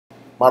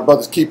My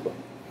brother's keeper.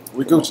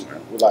 We Gucci.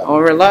 We live. Oh,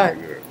 we're live.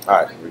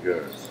 All right. We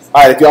good.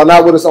 All right. If y'all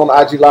not with us on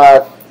IG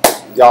Live,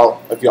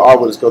 y'all, if y'all are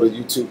with us, go to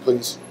YouTube,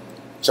 please.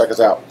 Check us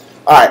out.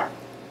 All right.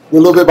 We're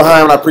a little bit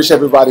behind, and I appreciate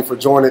everybody for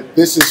joining.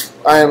 This is,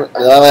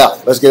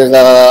 let's get it.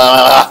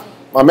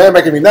 My man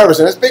making me nervous,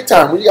 and it's big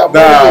time. When you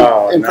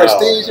got in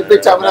Prestige, and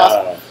big time in the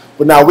house.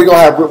 But now we're gonna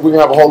have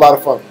a whole lot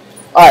of fun.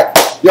 All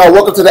right, y'all,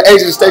 welcome to the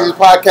Ages and Stages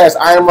podcast.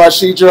 I am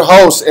Rashid, your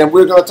host, and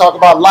we're gonna talk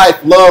about life,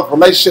 love,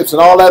 relationships,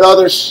 and all that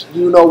other.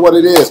 You know what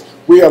it is.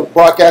 We are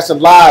broadcasting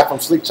live from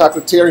Sleek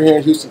Chocolatier here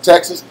in Houston,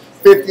 Texas,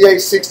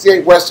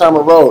 5868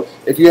 Westheimer Road.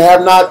 If you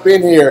have not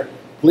been here,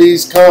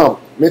 please come.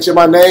 Mention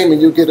my name,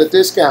 and you'll get a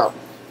discount.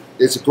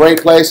 It's a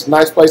great place,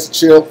 nice place to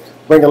chill,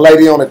 bring a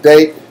lady on a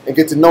date, and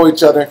get to know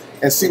each other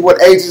and see what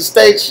age and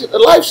stage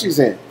of life she's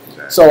in.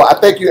 So I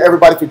thank you,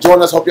 everybody, for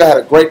joining us. Hope y'all had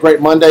a great,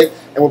 great Monday.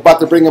 And we're about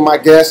to bring in my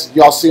guest.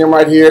 Y'all see him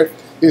right here.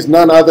 He's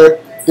none other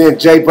than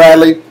Jay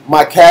Bradley,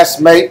 my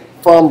castmate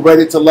from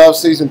Ready to Love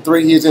Season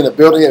 3. He's in the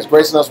building. He's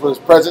gracing us with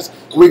his presence.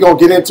 We're going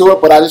to get into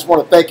it, but I just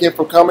want to thank him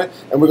for coming,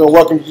 and we're going to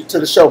welcome you to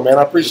the show, man.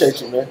 I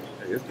appreciate you, man.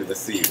 It's good to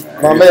see you,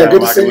 man. My man,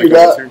 good to see you,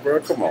 dog.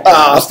 Come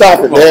on.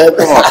 Stop it, man.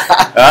 Come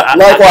on.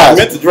 Likewise. I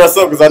meant to dress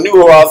up because I knew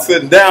who I was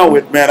sitting down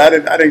with, man. I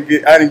didn't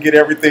get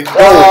everything done.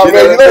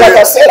 Man, you know, like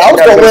I said, I was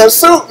going to wear a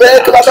suit,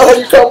 man, because I know how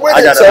you come with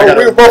it. So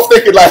we were both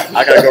thinking, like,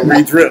 I got to go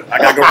re-drip.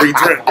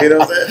 You know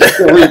what I'm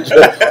saying? With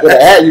the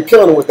hat, you're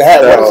killing it with the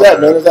hat. What is that,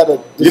 man? Is that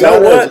a design? You know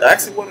what?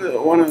 Actually,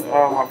 one of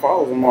my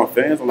followers and my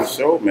fans on the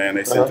show, man,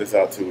 they sent this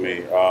out to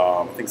me.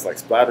 I think it's like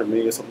Splatter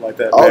Me or something like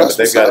that. Oh, man. that's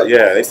But they got it.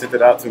 Yeah, they sent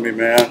it out to me,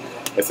 man.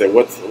 They said,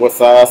 what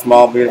size,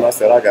 small, medium? I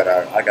said, I got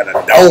a dome. I got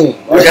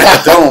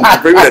a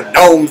dome. Bring me the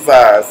dome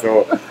size.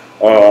 So,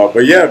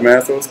 but yeah,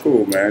 man, so it's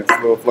cool, man. Just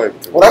a little flavor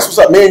to it. Well, that's what's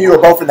up. Me and you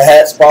are both in the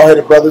hats,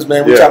 bald-headed brothers,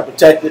 man. We try to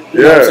protect it.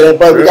 You know what I'm saying?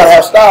 But we got to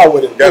have style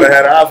with it. Got to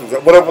have options.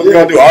 What are we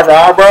going to do? Alter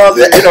eyebrows?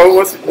 You know,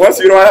 once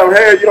you don't have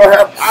hair, you don't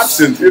have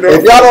options, you know?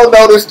 If y'all don't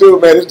know this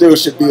dude, man, this dude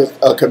should be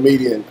a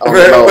comedian on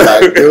the low.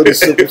 Like, dude is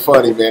super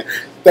funny, man.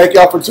 Thank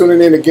y'all for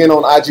tuning in again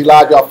on IG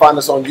Live. Y'all find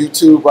us on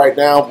YouTube right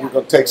now. We're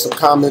going to take some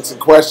comments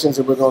and questions,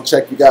 and we're going to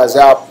check you guys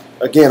out.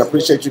 Again,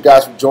 appreciate you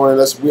guys for joining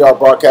us. We are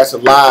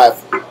broadcasting live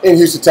in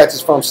Houston,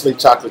 Texas from Sleek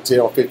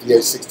Chocolatier on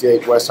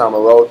 5868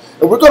 Westheimer Road.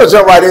 And we're going to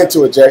jump right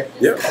into it, Jay.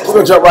 Yeah. We're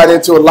going to jump right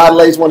into it. A lot of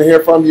ladies want to hear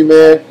from you,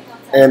 man.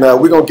 And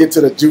we're going to get to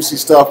the juicy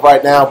stuff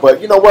right now.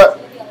 But you know what?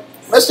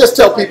 Let's just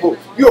tell people,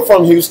 you're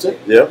from Houston.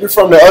 Yeah. You're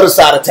from the other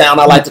side of town,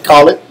 I like to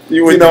call it.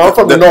 You know, I'm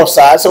from the north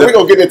side, so we're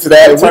going to get into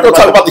that. And we're going to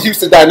talk about the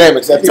Houston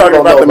dynamics. That you're talking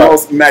about the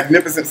most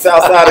magnificent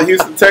south side of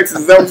Houston,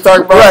 Texas. Is that what you're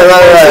talking about?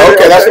 Right.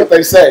 Okay, that's what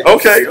they say.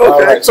 Okay.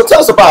 Right. So tell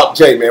us about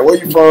Jay, man. Where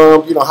you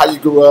from? You know, how you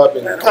grew up,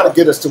 and kind of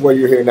get us to where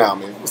you're here now,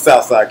 man.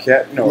 South side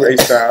cat, you know,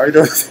 H-Town, you know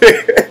what I'm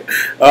saying?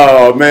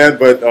 Oh, man,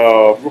 but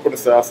we're from the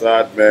south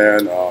side,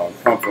 man.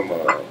 Come from,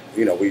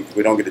 you know, we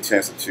don't get the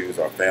chance to choose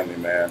our family,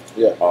 man.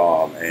 Yeah.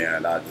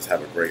 And I just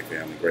have a great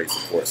family, great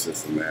support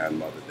system, man.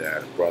 Mother,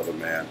 dad, and brother,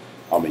 man.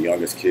 I'm the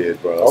youngest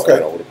kid, bro. Okay. So I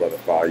had an older brother,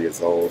 5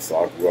 years old, so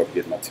I grew up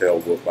getting my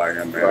tail whooped by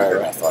him, man. Right.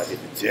 Then I started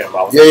hitting the gym.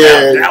 I was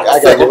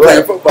I got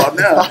playing football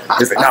now.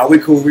 He said, "No, we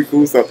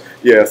cool." So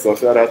yeah, so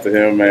shout out to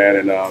him,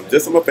 man. And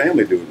just I'm a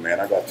family dude, man.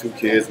 I got 2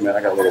 kids, man.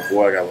 I got a little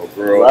boy, I got a little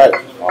girl. Right.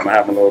 I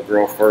have my little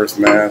girl first,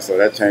 man. So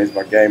that changed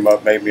my game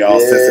up, made me all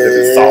sensitive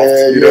and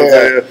soft. You know what I'm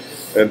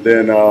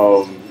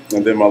saying?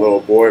 And then my little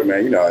boy,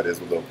 man. You know how it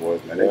is with little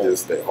boys, man. They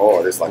just stay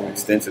hard. It's like an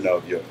extension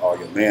of your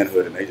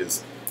manhood, and they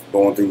just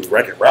going through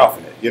Wreck-It Ralph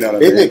in it, you know what I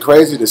mean? Isn't it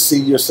crazy to see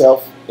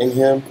yourself in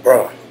him,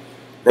 bro?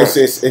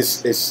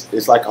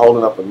 It's like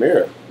holding up a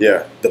mirror.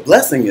 Yeah. The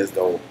blessing is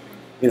though,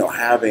 you know,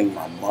 having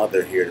my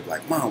mother here to be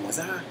like, "Mom, was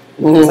I?"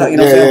 Mm-hmm. You know what I'm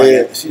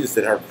saying? Like, she just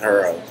did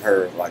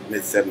her like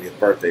mid-70th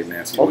birthday,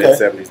 man. She's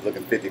mid-70s,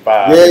 looking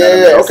 55. Yeah, you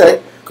know what I mean?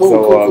 Okay.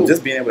 Cool.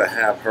 Just being able to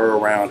have her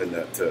around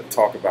and to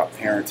talk about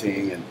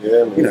parenting and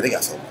you know, they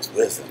got so much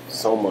wisdom.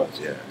 So much.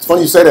 Yeah. It's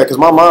funny you say that because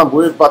my mom,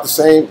 we're about the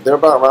same. They're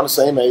about around the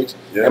same age.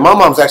 Yeah. And my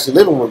mom's actually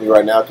living with me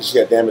right now because she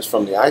got damage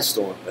from the ice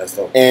storm. That's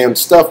dope. And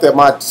stuff that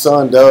my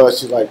son does,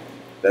 she's like,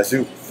 "That's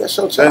you. That's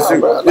your child, that's you,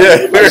 bro." Like,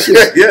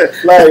 yeah.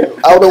 Like,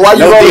 I don't know why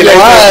you rolling your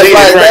eyes.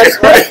 Like, that's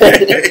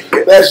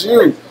right. That's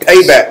you.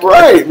 Payback.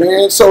 Right,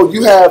 man. So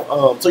you have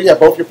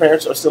both your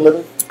parents are still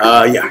living?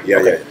 Yeah.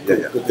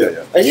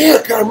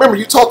 And I remember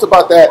you talked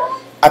about that.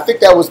 I think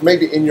that was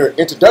maybe in your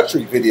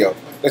introductory video.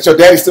 That your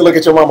daddy still look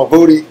at your mama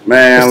booty,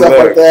 man, and stuff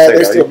like that.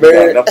 They still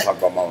married. Enough talk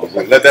about mama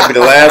booty. Let that be the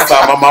last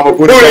time my mama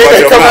booty come out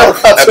your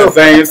mouth. That's the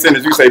same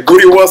sentence. You say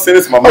booty one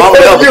sentence, my mama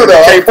another. You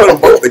can't put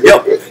them both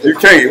together. You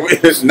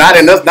can't. Not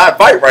in us. Not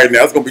fight right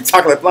now. It's gonna be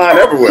chocolate flying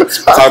everywhere.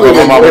 Talk about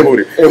my mama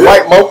booty and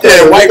white mocha.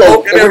 Yeah, white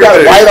mocha and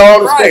everything. White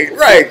on.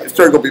 Right. It's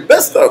sure gonna be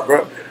messed up,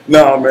 bro.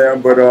 No,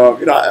 man, but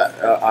you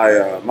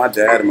know, my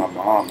dad and my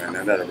mom,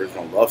 man, that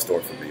original love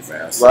story for me,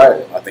 man. So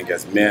right. I think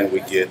as men,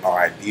 we get our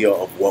idea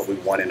of what we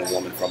want in a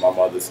woman from our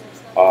mothers,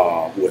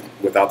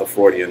 without the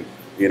Freudian,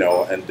 you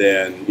know, and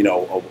then you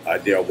know,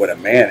 idea of what a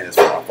man is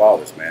from our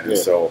fathers, man. And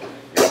so,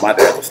 you know, my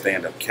dad's a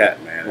stand-up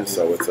cat, man, and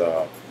so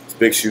it's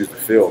big shoes to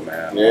fill,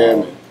 man.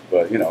 Yeah.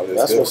 But, you know,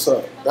 that's what's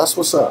up. That's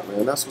what's up,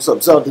 man. That's what's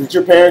up. So, did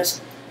your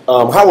parents,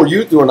 how were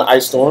you during the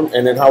ice storm?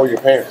 And then how were your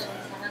parents?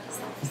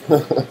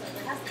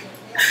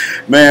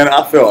 Man,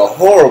 I felt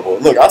horrible.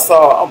 Look,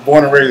 I'm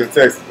born and raised in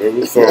Texas,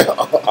 dude. So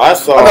I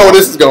know where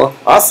this is going.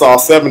 I saw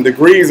 7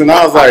 degrees, and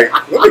I was like,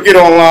 let me get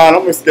online.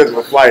 I'm going to schedule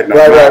a flight now.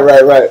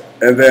 Right.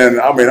 And then,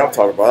 I mean, I'm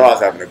talking about I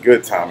was having a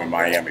good time in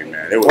Miami,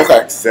 man. It was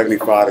like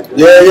 75 degrees.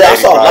 Yeah. I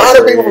saw a lot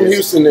of people from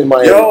Houston in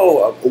Miami.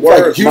 Yo,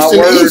 like Houston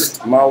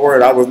East. My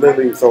word. I was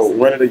literally, so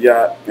rented a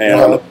yacht, and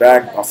on the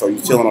back, I saw you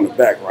chilling on the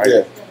back, right?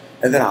 Yeah.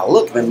 And then I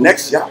look, the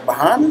next yacht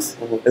behind us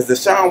is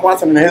Deshaun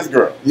Watson and his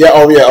girl. Yeah,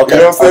 okay. You know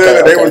what I'm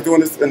saying? Okay. They were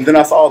doing this, and then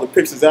I saw all the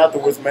pictures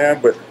afterwards,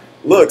 man. But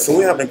look, so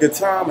we're having a good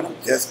time, and I'm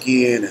jet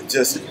skiing and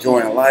just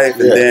enjoying life.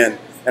 And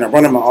and I'm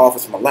running my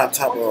office from my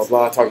laptop, blah, blah,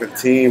 blah, talking to the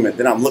team. And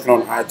then I'm looking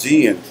on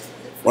IG, and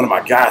one of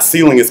my guys'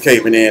 ceiling is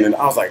caving in. And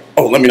I was like,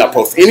 oh, let me not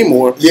post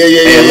anymore. And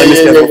let me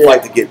schedule a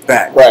flight to get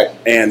back. Right.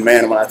 And,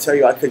 man, when I tell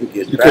you I couldn't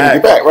get back. You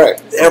couldn't get back,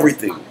 right.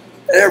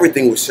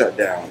 Everything was shut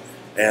down.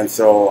 And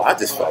so I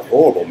just felt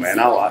horrible, man.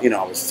 I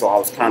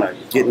was kind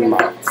of getting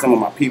some of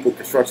my people,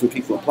 construction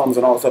people and plumbers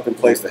and all this stuff in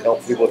place to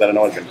help people that I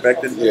know have been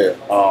affected. Yeah.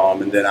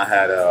 And then I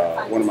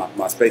had one of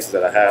my spaces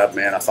that I have,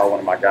 man. I saw one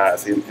of my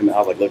guys, and I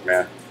was like, look,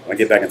 man, when I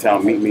get back in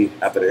town, meet me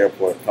after the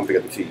airport, come pick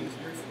up the keys.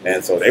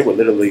 And so they were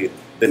literally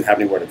didn't have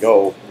anywhere to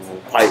go,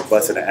 pipe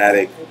busted in the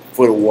attic,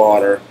 foot of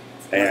water.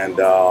 And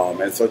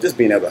so just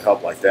being able to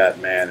help like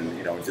that, man, and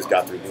you know, we just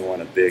got through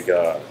doing a big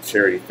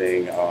charity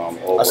thing.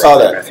 Over I saw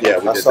that. Yeah,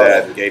 we did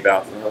that and gave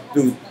out.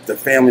 Dude, the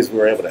families we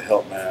were able to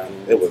help, man.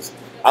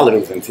 I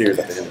literally was in tears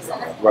at the end of it.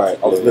 Man. Right.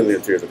 I was literally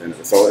in tears at the end of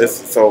it.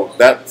 So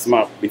that's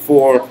my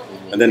before,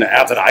 and then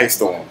after the ice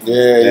storm.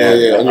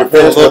 Yeah. And your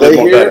parents were they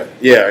here?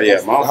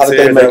 Yeah. How did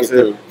they make it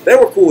through? They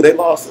were cool. They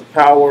lost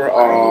power,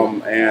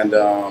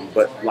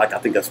 but like I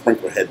think a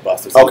sprinkler had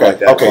busted. Something like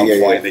that.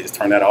 Okay. And they just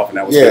turned that off, and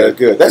that was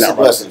good. That's a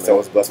blessing. So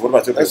it's a blessing. What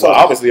about your parents? Well,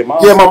 obviously, your mom.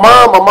 Yeah, my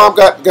mom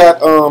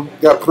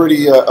got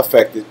pretty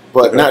affected,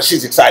 but now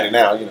she's excited.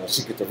 Now you know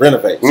she get to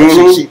renovate.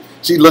 So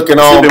she looking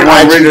on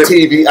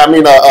IGTV.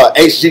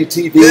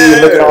 HGTV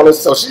and looking at all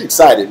this. So she's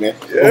excited, man.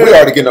 Yeah. But we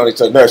already getting on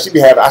each other's nerves. She be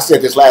having. I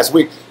said this last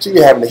week. She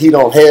be having the heat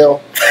on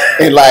hell,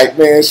 and like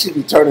man, she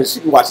be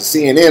watching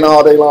CNN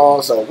all day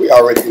long. So we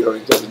already get on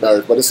each other's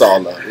nerves. But it's all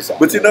love.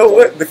 But you know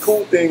what? The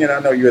cool thing, and I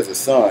know you as a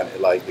son,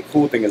 like the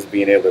cool thing is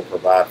being able to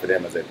provide for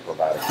them as they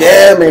provide.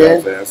 Yeah, man. You know what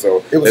I'm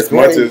saying? So as great.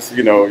 much as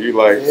you know, you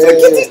like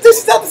get these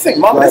dishes out the sink,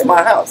 Mom. That's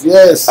my house.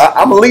 Yes,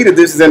 I'm gonna leave the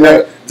dishes in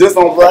there just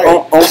on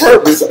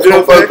purpose. You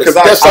know what I'm saying? Because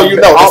just so you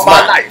know, all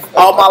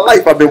my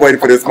life I've been waiting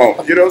for this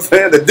moment. You know what I'm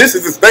saying? The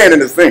dishes is staying in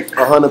the sink.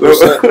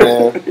 100%,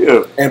 man.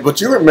 Yeah.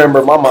 But you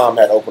remember, my mom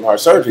had open heart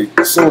surgery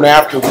soon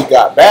after we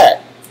got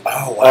back.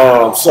 Oh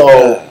wow. So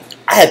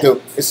I had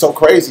to. It's so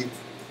crazy.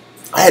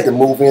 I had to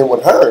move in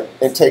with her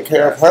and take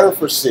care of her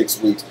for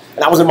 6 weeks.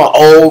 And I was in my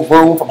old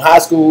room from high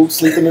school,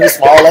 sleeping in a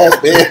small ass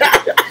bed.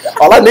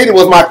 All I needed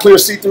was my clear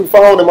see-through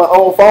phone and my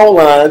own phone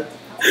line.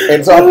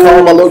 And so I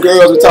called my little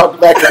girls. We talked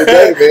back in the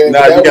day, man.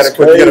 Nah, you gotta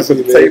put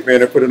the tape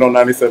in and put it on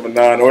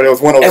 97.9, or it was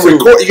 102. And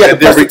record. You got to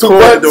press the 2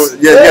 buttons.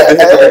 Yeah, you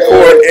got to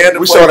record and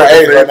we showing our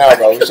age right now,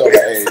 bro. We showing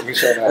our age.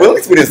 Well, at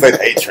least we didn't say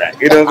the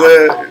 8-track. You know what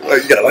I'm saying?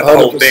 Like, you gotta let the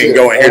whole thing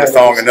go and hear the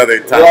song another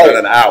time in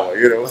an hour.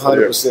 You know,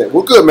 100%.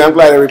 Well, good, man. I'm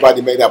glad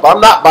everybody made that. But I'm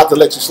not about to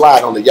let you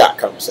slide on the yacht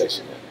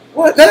conversation.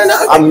 What? No.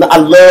 I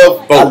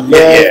love.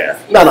 Yeah.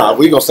 No.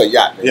 We gonna say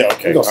yacht, man. Yeah,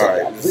 okay. We gonna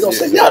say yacht. We gonna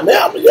say yacht,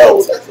 man.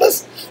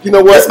 Let's. You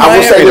know what?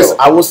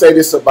 I will say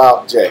this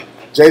about Jay.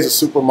 Jay's a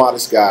super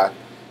modest guy,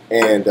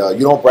 and you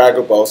don't brag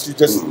or boast. You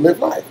just live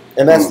life,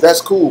 and that's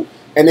cool.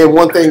 And then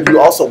one thing you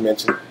also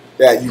mentioned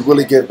that you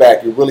really give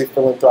back. You're really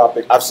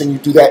philanthropic. I've seen you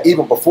do that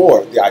even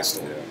before the ice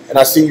storm, and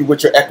I see you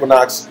with your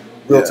Equinox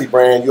Realty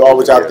brand. You're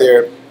always out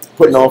there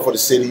putting on for the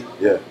city.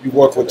 Yeah. You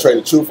work with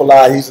Trader Truth a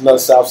lot. He's another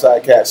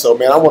Southside cat. So,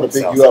 man, I want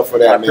to big you up for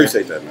that, man. I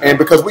appreciate that, man. And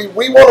because we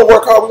want to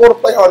work hard, we want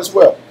to play hard as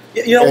well.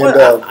 You know what?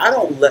 I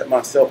don't let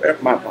myself,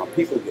 my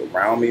people get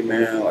around me,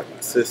 man, like my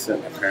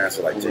assistant, my parents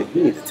are like, Jay,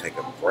 you need to take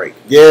a break.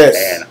 Yes.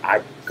 And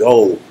I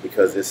go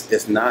because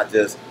it's not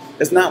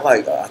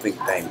like, I think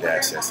Dame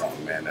Dash said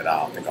something, man, that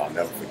I don't think I'll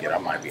never forget. I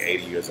might be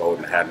 80 years old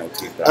and had no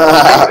teeth. But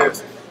I don't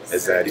think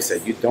is that he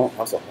said, you don't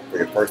hustle for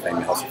your first name,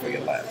 you hustle for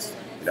your last.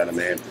 You know what I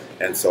mean?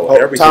 And so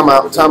time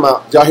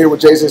out. Y'all hear what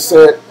Jason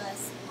said?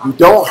 You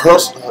don't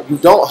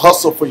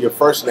hustle for your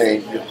first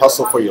name, you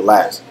hustle for your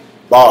last.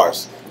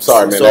 Bars.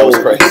 Sorry, man, that was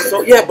crazy.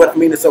 So yeah, but I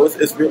mean, so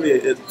it's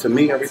really to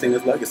me everything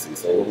is legacy.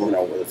 So you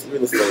know, it's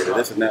real estate and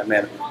this and that,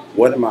 man.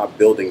 What am I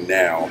building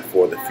now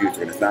for the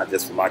future? And it's not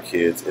just for my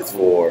kids; it's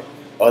for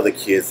other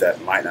kids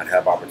that might not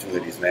have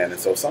opportunities, man. And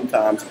so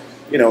sometimes,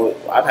 you know,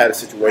 I've had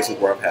situations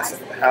where I've had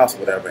stuff at the house, or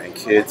whatever, and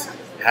kids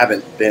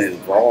haven't been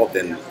involved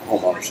in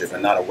home ownership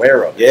and not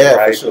aware of it,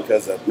 right? Sure.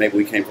 Because maybe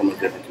we came from a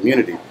different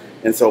community,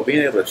 and so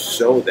being able to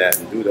show that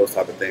and do those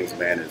type of things,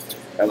 man, is.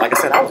 And like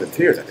I said, I was in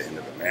tears at the end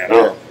of it, man.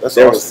 Yeah, that's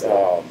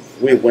awesome.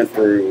 We went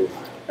through,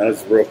 and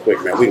this is real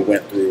quick, man. We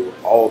went through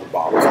all the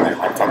bottles, man.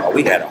 I'm talking about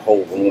we had a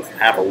whole room,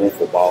 half a room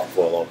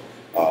full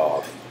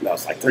of that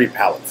was like 3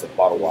 pallets of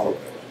bottled water.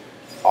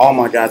 all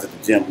my guys at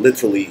the gym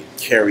literally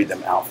carried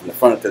them out from the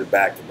front to the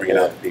back to bring it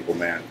out to people,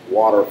 man.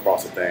 Water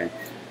across the thing.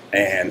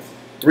 And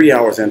 3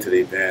 hours into the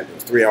event, it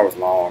was 3 hours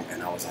long,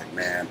 and I was like,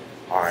 man,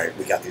 all right,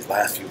 we got these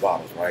last few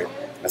bottles, right?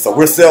 And so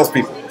we're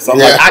salespeople. So I'm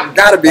like, I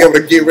got to be able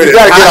to get rid of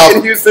it.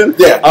 In Houston.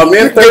 Yeah. I'm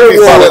in third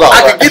ward.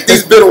 I can get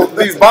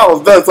these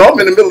bottles done. So I'm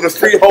in the middle of the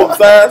street holding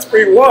signs,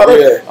 free water.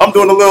 Yeah. I'm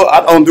doing a little,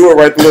 I don't do it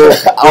right, the little,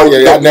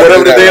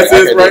 whatever the dance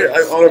is, right?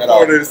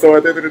 On it. So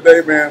at the end of the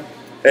day, man,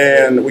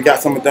 and we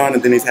got something done,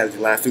 and then he's had the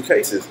last 2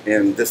 cases.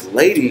 And this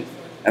lady,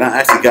 and I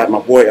actually got my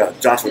boy,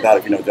 Joshua,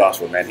 if you know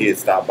Joshua, man, he had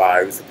stopped by,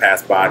 he was to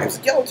pass by, and he was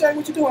like, yo, Jay,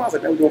 what you doing? I was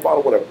like, man, we're doing a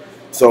bottle, whatever.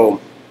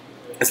 So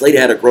this lady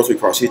had a grocery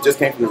cart. She just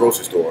came from the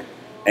grocery store.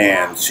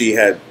 And she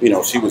had,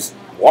 she was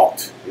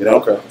walked,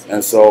 Okay.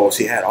 And so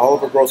she had all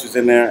of her groceries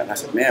in there. And I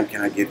said, ma'am,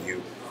 can I give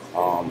you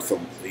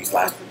these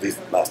last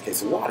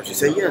cases of water? She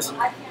said, yes,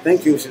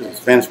 thank you. She was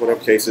Spanish, whatever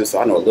cases. So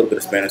I know a little bit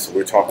of Spanish, so we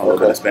were talking a little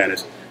bit of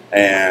Spanish.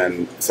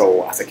 And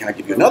so I said, can I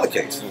give you another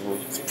case?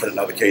 So put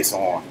another case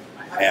on,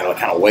 and I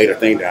kind of weighed her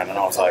thing down. And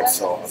I was like,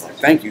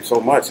 thank you so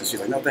much. And she's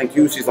like, no, thank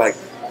you. She's like,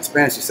 in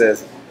Spanish, she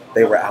says,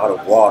 they were out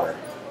of water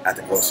at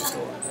the grocery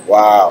store.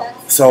 Wow.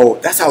 So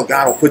that's how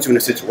God will put you in a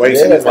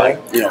situation. Yeah, it's like,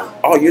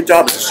 your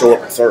job is to show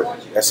up and serve.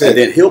 That's it. And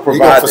then He'll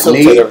provide the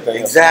need.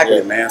 Exactly,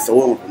 yeah. man. So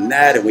we went from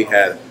that, and we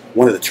had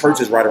one of the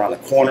churches right around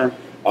the corner.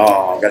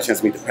 Got a chance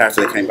to meet the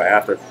pastor that came by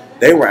after.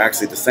 They were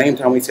actually, at the same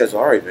time we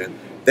scheduled our event,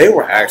 they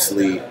were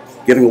actually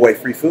giving away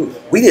free food.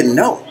 We didn't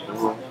know.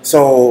 Mm-hmm.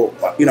 So,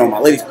 my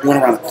lady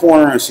went around the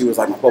corner, and she was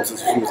like, my folks,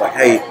 she was like,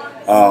 hey,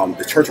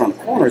 the church around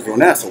the corner is doing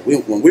that. So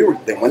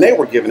when they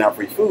were giving out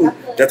free food,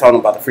 they're talking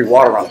about the free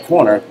water around the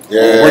corner.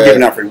 Yeah. We're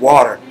giving out free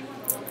water.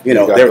 They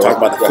were talking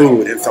about the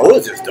food, and so it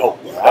was just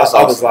dope. I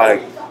was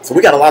like, so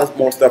we got a lot of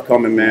more stuff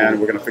coming, man.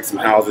 We're gonna fix some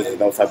houses and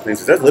those type of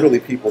things. There's literally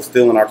people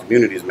still in our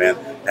communities, man,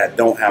 that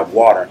don't have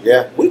water.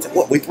 Yeah. We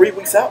 3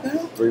 weeks out now?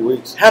 3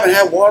 weeks. Haven't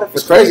had water for 3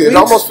 weeks. It's crazy. It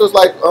almost feels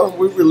like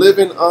we were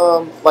living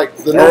like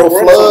the normal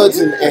floods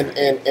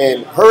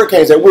and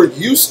hurricanes that we're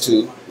used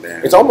to.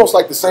 Man. It's almost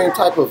like the same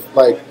type of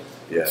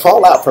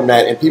fallout from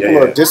that, and people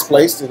are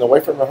displaced and away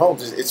from their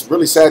homes. It's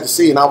really sad to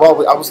see. And I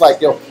was like,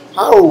 yo,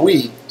 how are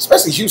we,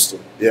 especially Houston,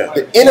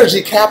 the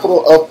energy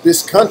capital of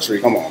this country?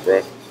 Come on,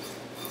 bro.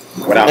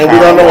 And we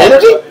don't know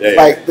energy?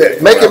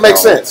 Make it make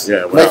sense.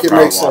 Yeah, make it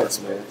make sense,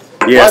 man.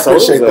 Yeah, I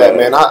appreciate that,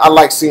 man. I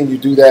like seeing you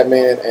do that,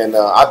 man. And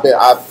I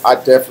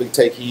definitely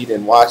take heed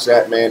and watch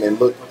that, man, and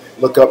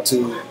look up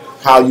to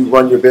how you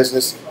run your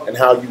business and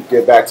how you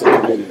get back to the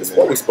community. It's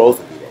what we're supposed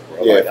to do.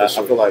 Yeah, I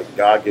feel like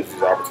God gives you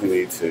the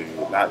opportunity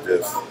to not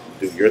just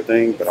do your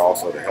thing, but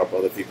also to help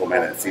other people,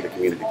 man, and see the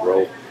community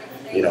grow.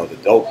 The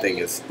dope thing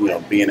is,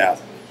 being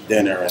out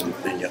dinner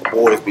and your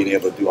boys being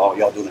able to do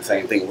y'all doing the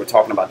same thing. We're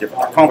talking about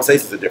different, our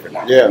conversations are different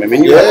now. Yeah.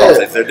 You have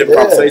conversations. They're different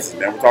conversations,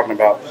 man. We're talking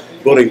about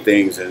building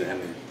things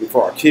and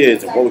for our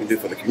kids and what we can do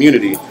for the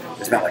community.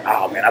 It's not like,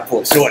 oh man, I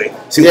pulled a shorty.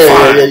 She was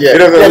fine. We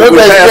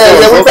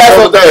passed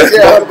those days.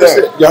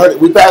 Yeah,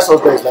 we passed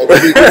those days. Like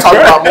we talk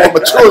about more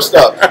mature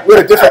stuff. We're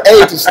at a different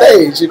age and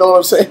stage. You know what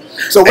I'm saying?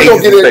 So we're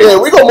gonna get in. Yeah,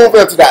 we're gonna move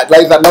into that.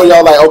 Ladies, I know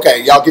y'all like.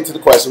 Okay, y'all get to the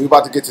question. We're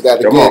about to get to that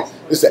again.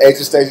 This is the Age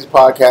and Stages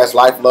podcast,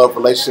 life, love,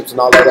 relationships, and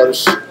all that other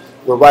shit.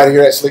 We're right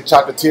here at Slick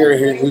Chocolatier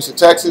here in Houston,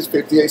 Texas,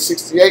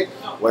 5868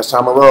 West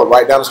Hammer Road,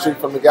 right down the street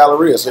from the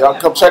Galleria. So y'all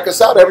come check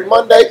us out every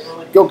Monday.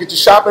 Go get your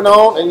shopping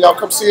on, and y'all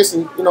come see us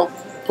and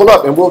pull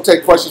up, and we'll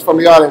take questions from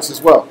the audience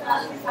as well.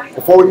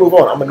 Before we move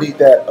on, I'm gonna need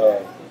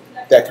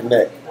that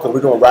connect because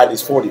we're doing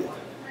Rodney's 40th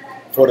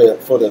for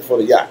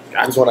the yacht.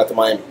 We're going out to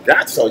Miami.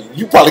 So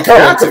you probably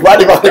coming because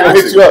Rodney about to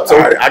hit you up. So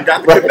I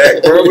got the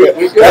connect, bro.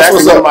 That's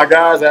what's up. One of my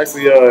guys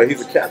actually,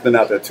 he's a captain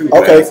out there too.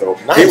 Okay, man. So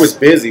nice. He was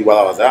busy while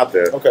I was out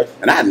there. Okay,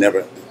 and I've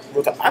never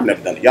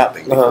done the yacht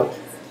thing before.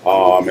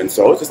 And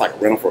so it's just like a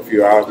rental for a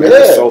few hours. Man.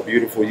 It's so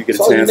beautiful. You get a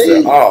chance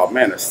to,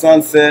 the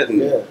sunset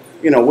and.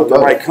 With the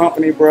right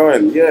company, bro,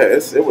 and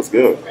it was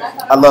good.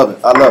 I love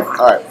it. All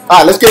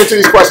right, let's get into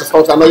these questions,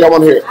 folks. I know y'all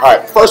want to hear it. All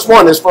right, first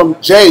one is from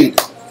Jade.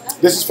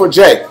 This is for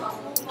Jay.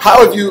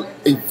 How have you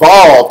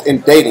evolved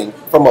in dating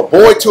from a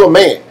boy to a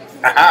man?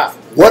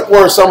 What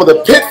were some of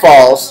the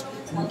pitfalls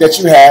that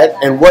you had,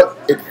 and what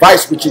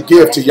advice would you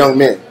give to young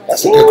men?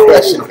 That's a good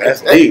question.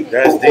 That's deep.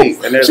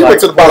 And she went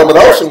to the bottom of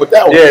the ocean with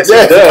that one. Yes,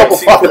 it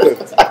does.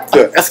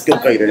 That's a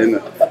good thing, isn't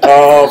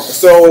it?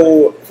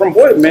 So from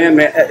boy to man,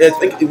 I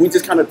think we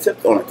just kind of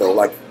tipped on it though.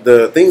 Like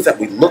the things that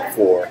we look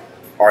for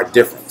are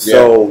different. Yeah.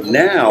 So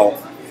now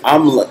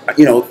I'm,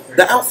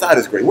 the outside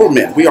is great. We're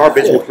men. We are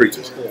visual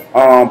creatures.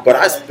 But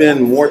I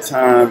spend more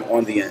time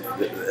on the end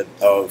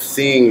of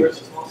seeing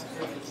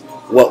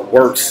what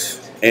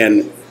works,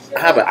 and I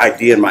have an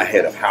idea in my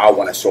head of how I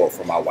want to show up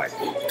for my wife.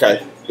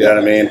 Okay. You know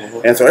what I mean?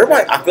 And so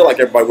I feel like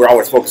we're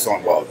always focused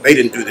on, well, they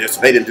didn't do this,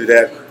 they didn't do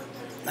that.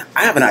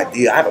 I have an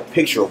idea. I have a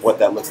picture of what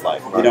that looks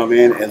like. Right. You know what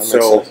I mean? And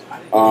so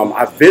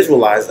I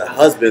visualize the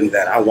husband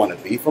that I want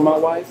to be for my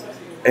wife.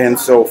 And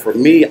so for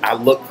me, I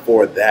look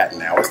for that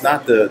now. It's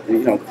not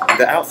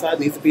the outside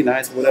needs to be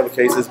nice, whatever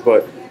cases,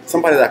 but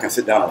somebody that I can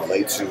sit down and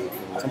relate to.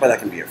 somebody that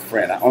can be a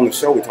friend. On the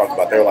show we talked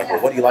about, they were like,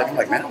 well, what do you like? I'm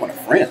like, man, I want a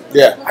friend.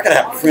 Yeah. I got to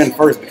have a friend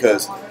first,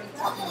 because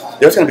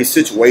there's going to be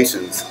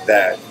situations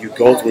that you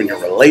go through in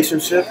your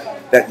relationship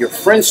that your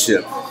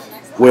friendship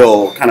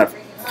will kind of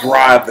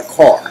drive the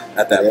car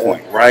at that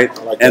point, right?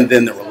 And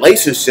then the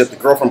relationship, the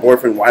girlfriend,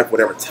 boyfriend, wife,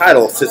 whatever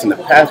title, sits in the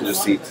passenger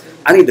seat.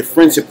 I need the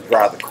friendship to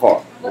drive the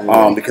car,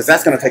 because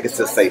that's going to take us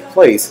to a safe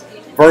place,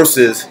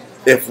 versus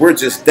if we're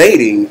just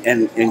dating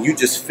and you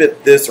just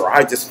fit this, or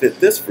I just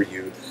fit this for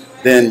you,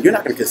 then you're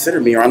not going to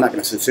consider me, or I'm not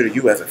going to consider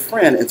you as a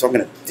friend, and so I'm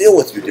going to deal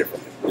with you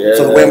differently.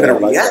 So the way I'm going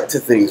to react to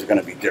things are going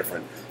to be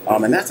different.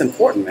 And that's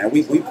important, man.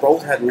 We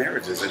both had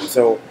marriages, and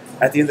so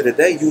at the end of the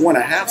day, you want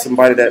to have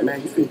somebody that,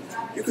 man, you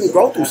can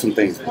go through some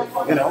things with.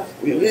 You know,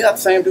 you're not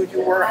the same dude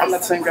you were. I'm not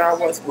the same guy I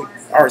was.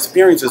 Our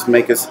experiences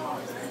make us,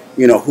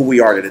 who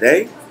we are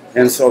today.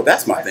 And so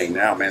that's my thing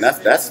now, man.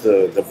 That's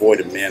the boy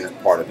to men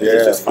part of it.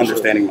 It's just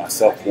understanding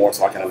myself more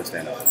so I can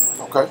understand others.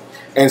 Okay.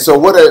 And so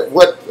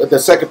what the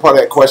second part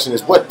of that question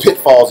is, what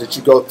pitfalls did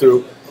you go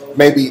through?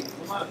 Maybe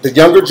the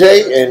younger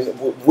Jay, and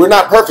we're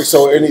not perfect,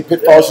 so any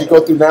pitfalls you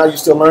go through now, you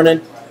still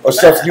learning? Or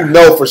stuff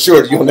for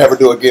sure you'll never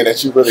do again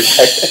that you really you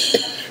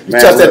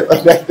touch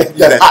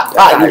that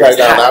hot you right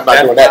now. I'm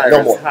not doing that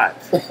no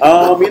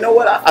more. You know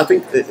what? I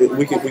think that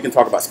we can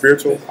talk about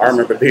spiritual. I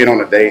remember being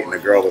on a date and the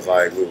girl was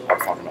like, I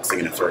was talking about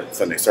singing in church,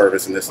 Sunday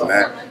service and this and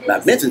that. And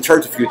I mentioned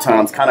church a few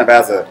times, kind of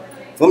as a,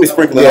 so let me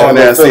sprinkle it on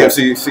there and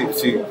see if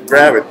she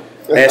grab it.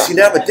 And she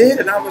never did.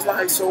 And I was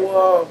like,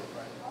 so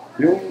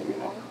you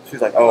know,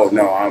 she's like, oh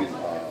no, I'm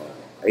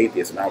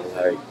atheist. And I was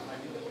like,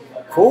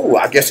 cool.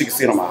 I guess you can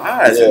see it on my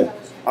eyes. And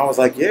I was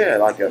like, yeah,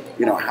 like a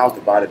house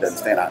divided doesn't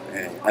stand.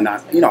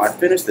 I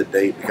finished the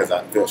date because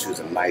I felt she was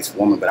a nice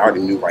woman, but I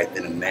already knew right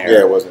then and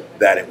there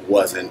that it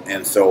wasn't.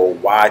 And so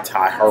why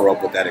tie her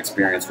up with that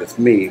experience with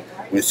me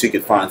when she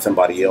could find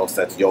somebody else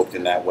that's yoked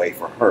in that way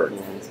for her?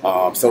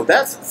 So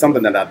that's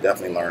something that I've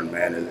definitely learned,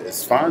 man,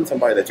 is find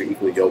somebody that you're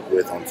equally yoked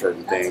with on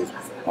certain things,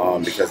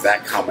 because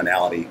that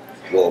commonality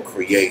will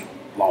create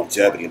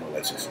longevity in a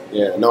relationship.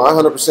 Yeah, no,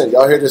 100%.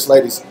 Y'all hear this,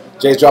 ladies?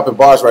 Jay's dropping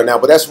bars right now,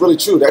 but that's really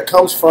true. That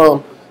comes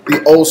from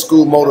the old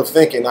school mode of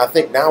thinking. I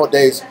think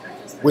nowadays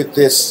with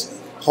this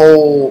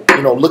whole,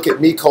 look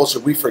at me culture,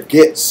 we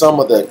forget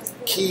some of the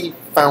key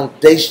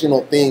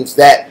foundational things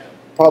that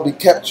probably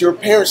kept your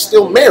parents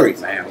still married,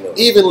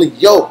 evenly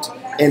yoked,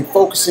 and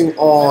focusing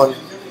on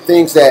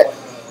things that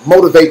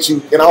motivate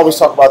you. And I always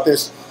talk about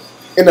this,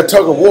 in the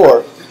tug of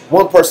war,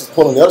 one person's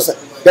pulling the other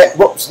side, that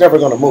rope's never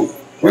going to move.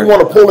 We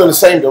want to pull in the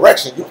same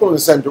direction. You pull in the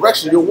same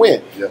direction, you'll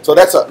win. So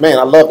that's man,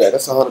 I love that.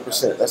 That's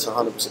 100%. That's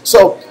 100%.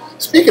 So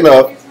speaking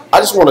of,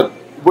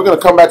 we're going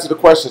to come back to the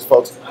questions,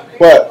 folks.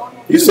 But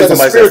you said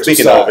somebody said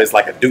speaking of, it's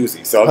like a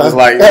doozy. So I'm just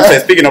like, you said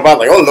speaking of, I was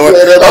like, oh Lord.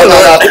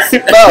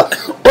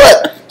 No.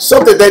 But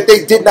something that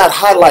they did not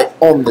highlight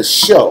on the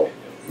show.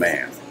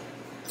 Man.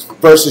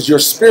 Versus your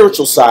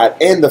spiritual side,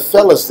 and the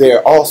fellas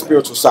there, all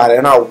spiritual side,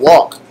 and our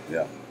walk.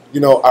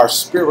 Our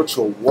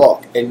spiritual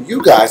walk. And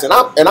you guys, and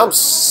I'm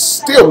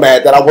still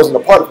mad that I wasn't a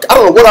part of it. I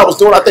don't know what I was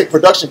doing. I think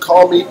production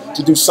called me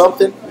to do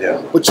something.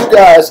 But you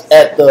guys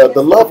at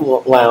the Love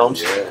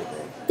Lounge,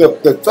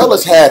 the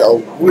fellas had a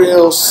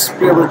real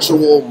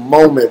spiritual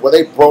moment where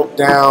they broke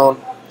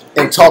down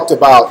and talked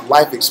about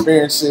life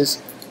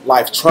experiences,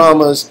 life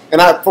traumas.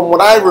 And from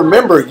what I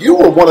remember, you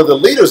were one of the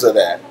leaders of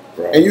that.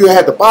 And you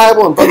had the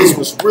Bible, and brothers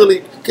was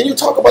really. Can you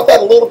talk about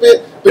that a little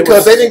bit?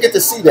 Because they didn't get to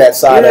see that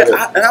side of it.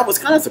 And I was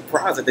kind of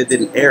surprised that they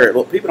didn't air it.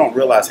 Look, people don't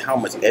realize how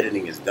much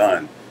editing is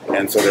done.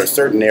 And so there are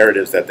certain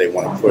narratives that they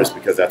want to push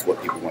because that's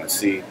what people want to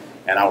see.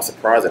 And I was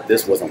surprised that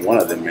this wasn't one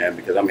of them, man,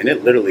 because, I mean,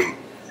 it literally,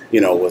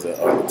 was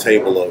a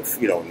table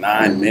of,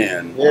 9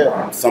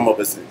 men, some of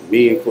us,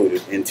 me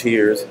included, in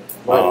tears,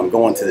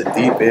 going to the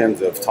deep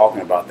ends of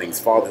talking about things,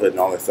 fatherhood and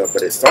all that stuff.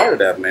 But it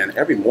started out, man,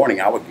 every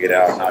morning I would get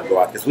out and I'd go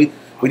out because we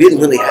didn't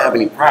really have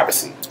any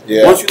privacy.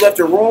 Once you left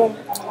your room,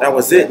 that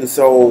was it. And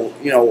so,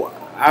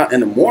 in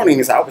the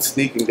mornings, I would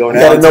sneak and go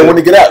down. You got to know when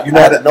to get out. You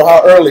got to know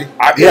how early.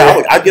 I'd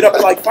get up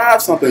at like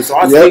 5 something. So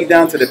I'd sneak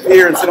down to the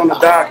pier and sit on the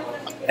dock.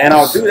 And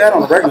I'll do that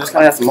on the regular, just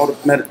kind of have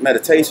some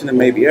meditation and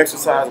maybe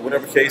exercise,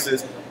 whatever case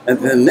is. And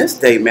then this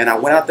day, man, I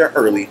went out there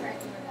early,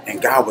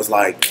 and God was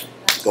like,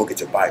 go get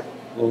your Bible.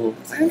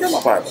 I ain't got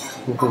my Bible.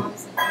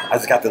 I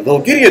just got the little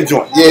Gideon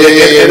joint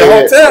in the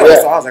hotel.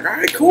 So I was like, all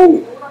right,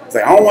 cool. It's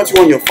like, I don't want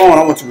you on your phone.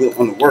 I want you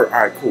on the word. All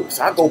right, cool.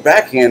 So I go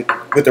back in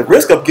with the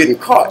risk of getting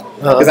caught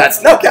because I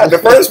snuck out in the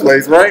first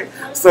place, right?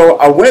 So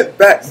I went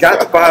back, got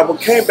the Bible,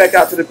 came back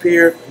out to the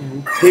pier.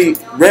 He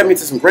read me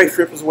to some great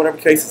scriptures, whatever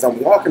cases.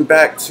 I'm walking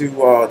back to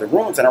the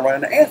rooms, and I run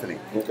into Anthony.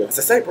 I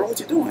said, say, bro, what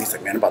you doing? He's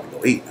like, man, I'm about to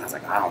go eat. And I was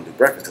like, I don't do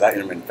breakfast because I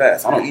intermittent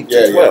fast. I don't eat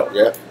until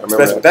 12.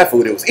 Especially with that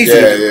food, it was easy.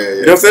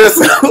 You know what I'm saying?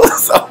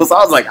 So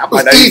I was like, I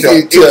might not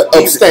eat to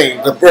abstain.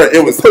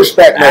 It was push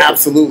back.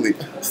 Absolutely.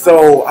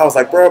 So I was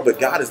like, bro, but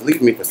God is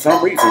leading me for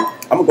some reason.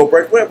 I'm going to go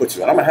break bread with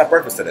you, and I'm going to have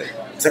breakfast today.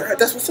 I said, all right,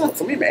 that's what's up.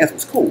 So me and Anthony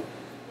was cool.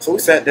 So we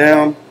sat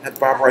down, had the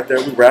Bible right there,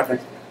 we rapping.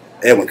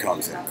 Edwin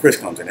comes in, Chris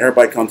comes in,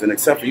 everybody comes in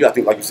except for you. I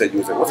think, like you said, you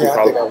was at what's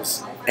I think I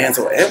was. And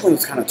so Edwin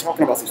was kind of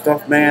talking about some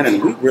stuff, man,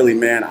 and we really,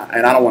 man,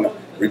 and I don't want to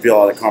reveal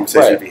all the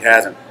conversation if he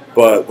hasn't,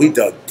 but we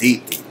dug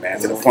deep, man,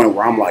 to the point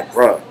where I'm like,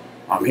 bruh,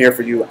 I'm here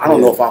for you. I don't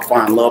know if I'll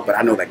find love, but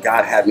I know that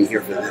God had me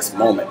here for this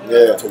moment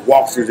to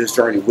walk through this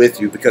journey with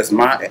you, because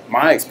my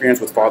experience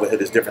with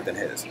fatherhood is different than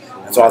his.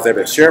 And so I was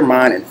able to share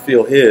mine and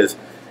feel his.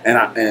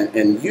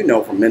 And you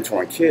know from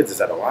mentoring kids is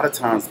that a lot of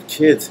times the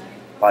kids,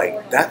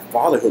 like that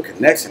fatherhood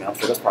connection, I'm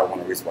sure that's probably one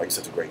of the reasons why you're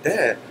such a great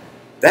dad,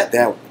 that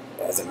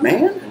as a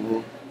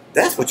man,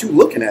 that's what you're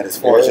looking at as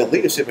far as your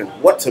leadership and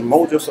what to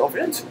mold yourself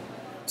into.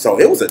 So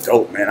it was a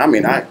dope, man. I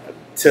mean, that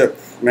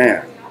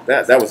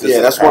was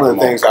just that's one of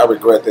the things I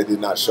regret they did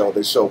not show.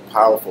 They showed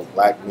powerful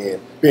black men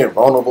being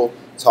vulnerable,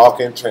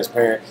 talking,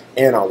 transparent,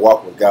 and our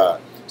walk with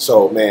God.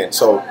 So, man,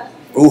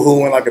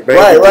 boo-hooing like a baby.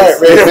 Right,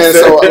 man.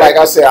 So, like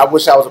I said, I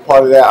wish I was a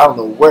part of that. I don't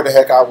know where the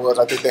heck I was.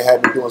 I think they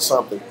had me doing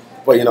something.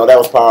 But, you know, that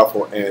was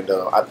powerful. And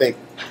I think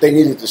they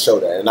needed to show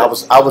that. And I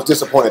was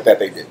disappointed that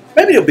they did.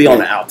 Maybe it'll be on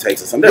the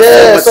outtakes or something.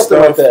 There's so much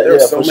stuff. Like that.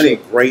 There's so many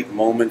great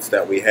moments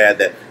that we had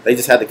that they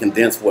just had to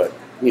condense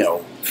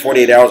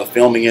 48 hours of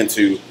filming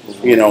into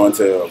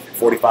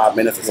 45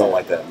 minutes or something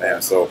like that,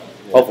 man. So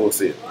hopefully we'll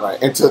see it. Right.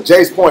 And to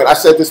Jay's point, I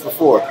said this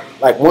before.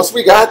 Like, once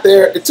we got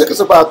there, it took us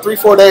about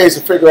 3-4 days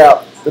to figure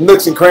out the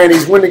nooks and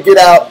crannies, when to get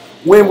out,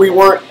 when we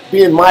weren't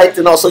being mic'd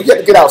and all. So you had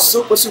to get out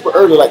super, super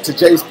early, like to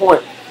Jay's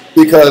point,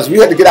 because we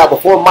had to get out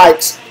before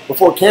mics,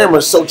 before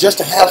cameras, so just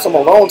to have some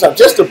alone time,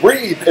 just to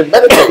breathe and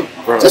meditate,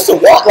 just to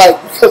walk,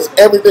 because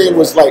everything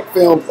was like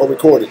filmed or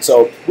recorded.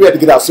 So we had to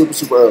get out super,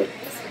 super early.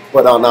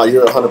 But no,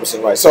 you're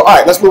 100% right. So, all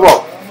right, let's move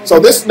on. So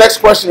this next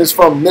question is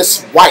from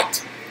Miss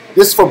White.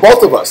 This is for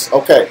both of us.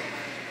 Okay.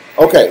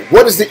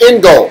 What is the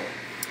end goal?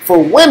 For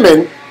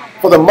women,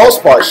 for the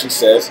most part, she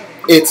says,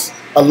 it's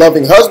a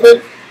loving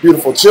husband,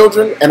 beautiful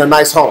children, and a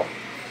nice home.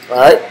 All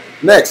right.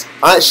 Next,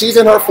 she's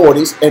in her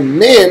 40s, and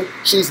men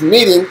she's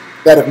meeting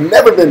that have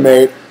never been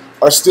married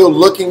are still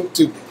looking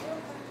for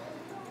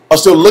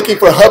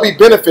hubby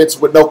benefits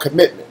with no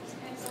commitment.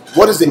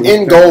 What is the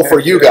end goal for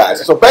you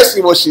guys? So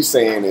basically, what she's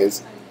saying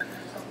is,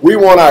 we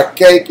want our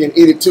cake and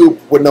eat it too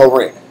with no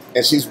ring.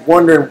 And she's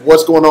wondering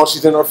what's going on.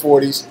 She's in her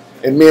 40s,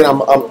 and men,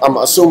 I'm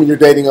assuming you're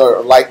dating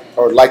or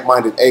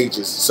like-minded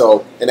ages.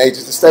 So in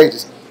ages and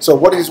stages. So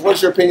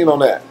what's your opinion on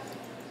that?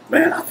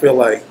 Man, I feel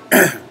like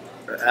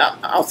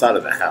outside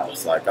of the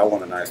house, like I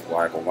want a nice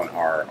wife. I want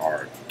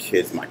our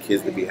kids, my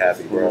kids to be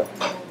happy, bro.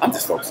 I'm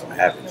just focused on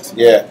happiness.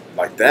 Yeah,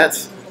 like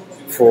that's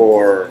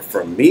for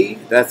me.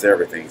 That's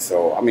everything.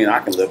 So I mean, I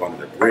can live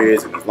under the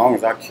bridge, and as long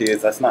as our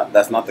kids, that's not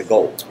the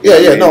goal.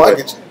 Yeah, no, I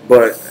get you.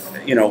 But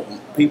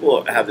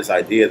people have this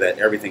idea that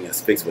everything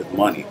is fixed with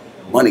money.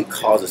 Money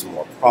causes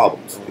more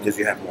problems because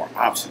you have more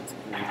options.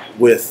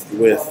 With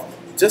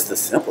just the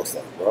simple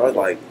stuff, bro.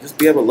 Like just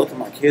be able to look at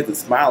my kids and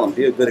smile and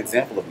be a good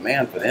example of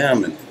man for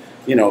them, and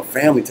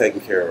family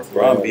taken care of,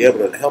 bro. And be able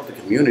to help the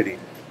community.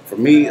 For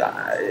me,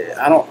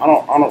 I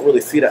don't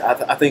really see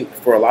that. I think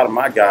for a lot of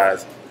my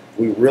guys,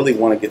 we really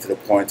want to get to the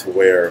point to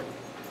where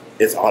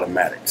it's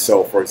automatic.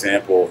 So, for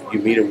example, you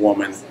meet a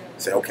woman,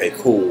 say, okay,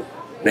 cool,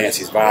 man,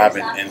 she's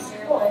vibing, and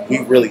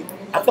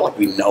I feel like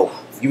we know.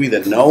 You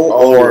either know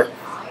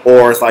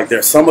or it's like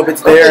there's some of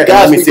it's there.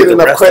 Guys, we get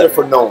enough credit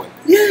for knowing.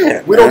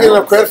 Yeah, we don't get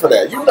enough credit for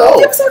that. You know,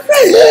 give us our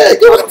credit. Yeah,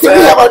 give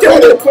have our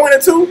credit. Get a point or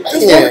two.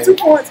 Just 1 or 2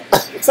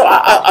 points. So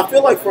I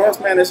feel like for us,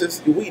 man, it's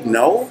just we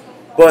know,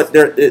 but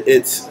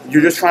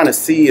you're just trying to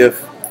see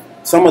if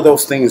some of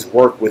those things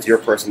work with your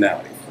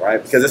personality,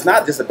 right? Because it's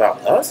not just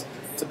about us.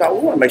 It's about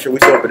we want to make sure we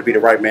show up to be the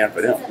right man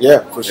for them.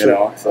 Yeah, for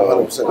sure.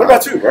 So what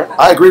about you, bro?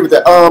 I agree with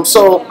that.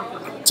 So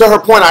to her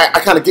point, I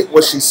kind of get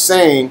what she's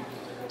saying.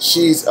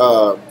 She's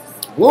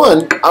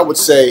one, I would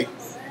say,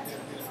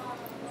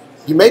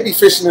 you may be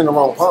fishing in the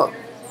wrong pond.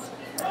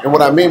 And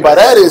what I mean by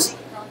that is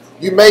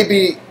you may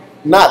be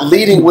not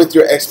leading with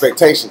your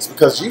expectations,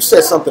 because you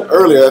said something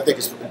earlier I think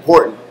is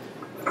important.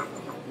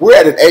 We're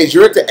at an age,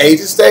 you're at the age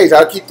and stage.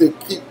 I keep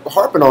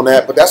harping on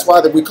that, but that's why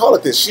we call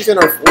it this. She's in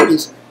her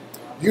 40s.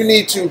 You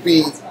need to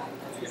be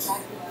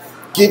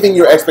giving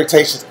your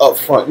expectations up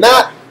front.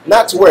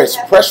 Not to where it's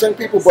pressuring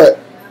people, but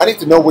I need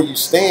to know where you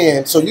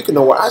stand so you can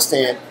know where I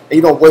stand and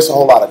you don't waste a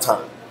whole lot of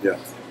time. Yeah.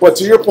 But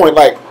to your point,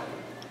 like,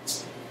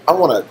 I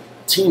want a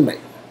teammate.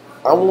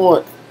 I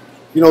want,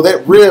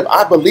 that rib,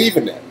 I believe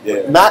in that.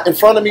 Yeah. Not in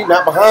front of me,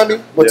 not behind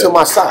me, but to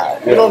my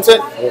side. You know what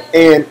I'm saying?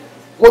 And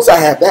once I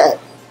have that,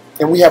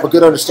 and we have a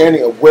good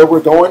understanding of where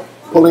we're going,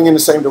 pulling in the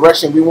same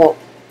direction, we want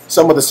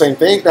some of the same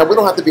things. Now, we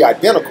don't have to be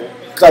identical,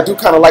 because I do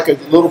kind of like a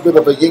little bit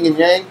of a yin and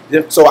yang.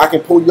 Yeah. So I can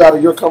pull you out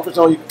of your comfort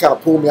zone, you can kind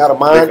of pull me out of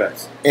mine,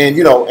 and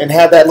and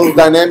have that little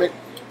dynamic.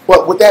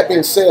 But with that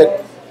being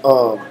said,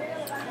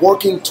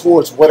 working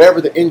towards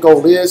whatever the end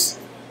goal is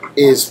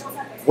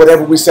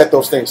whatever we set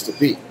those things to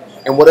be.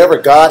 And whatever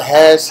God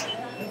has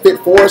fit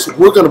for us,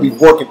 we're going to be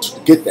working to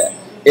get that.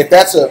 If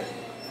that's a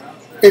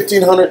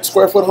 1,500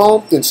 square foot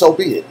home, then so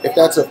be it. If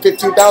that's a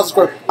 15,000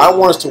 square, I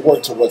want us to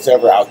work to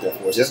whatever out there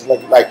for us. Just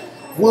like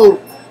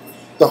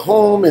the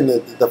home and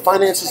the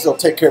finances will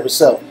take care of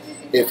itself.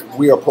 if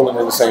we are pulling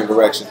in the same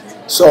direction.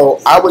 So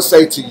I would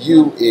say to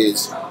you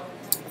is,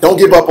 don't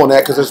give up on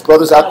that, because there's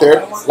brothers out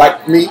there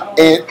like me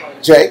and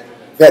Jay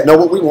that know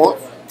what we want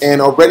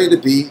and are ready to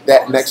be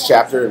that next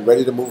chapter and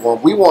ready to move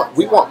on. We want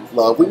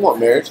love, we want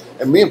marriage,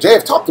 and me and Jay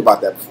have talked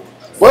about that before.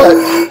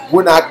 But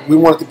we're not. We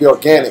want it to be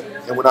organic,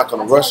 and we're not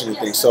going to rush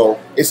anything. So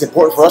it's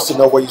important for us to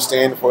know where you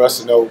stand, for us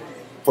to know,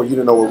 for you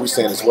to know where we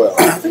stand as well.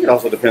 I think it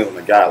also depends on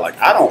the guy. Like,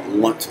 I don't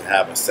want to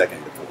have a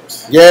second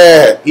divorce.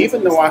 Yeah.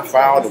 Even though I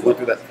filed and went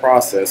through that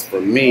process,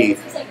 for me,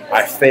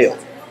 I failed.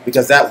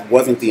 Because that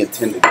wasn't the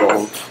intended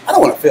goal. I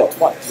don't want to fail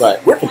twice.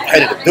 Right. We're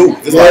competitive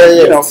dudes. It's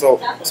you know, so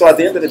at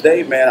the end of the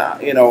day, man, I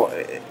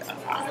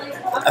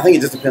think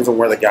it just depends on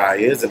where the guy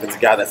is. If it's a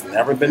guy that's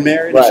never been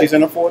married and she's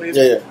in her 40s,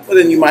 well,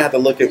 then you might have to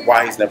look at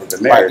why he's never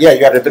been married. Right. Yeah,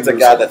 you got. If it's a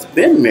guy that's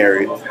been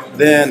married,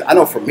 then I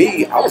know for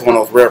me, I was one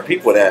of those rare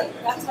people that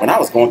when I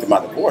was going through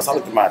my divorce, I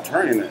looked at my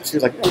attorney and she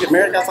was like, "You want to get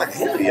married?" And I was like,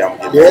 "Hell yeah, I'm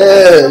gonna get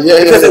married."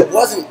 Yeah. Because it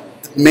wasn't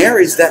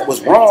marriage that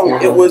was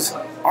wrong; it was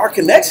our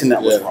connection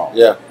that was wrong.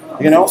 Yeah.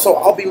 You know, so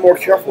I'll be more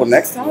careful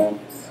next time.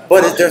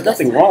 But there's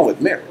nothing wrong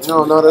with marriage.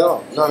 No, not at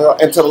all. Not at all.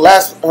 And to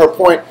her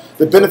point,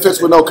 the benefits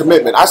with no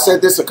commitment. I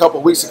said this a couple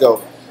of weeks ago,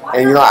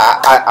 and you know,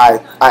 I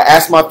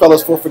asked my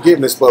fellas for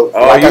forgiveness, but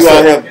like I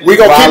said, we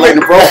gonna keep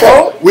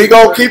it. We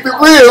gonna keep it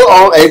real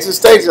on Age and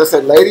Stages. I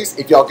said, ladies,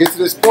 if y'all get to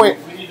this point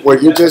where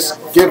you're just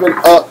giving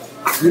up,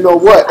 you know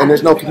what, and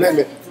there's no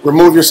commitment,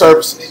 remove your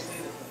services.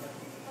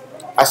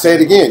 I say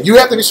it again. You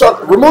have to be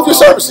sharp. Remove your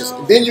services,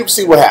 and then you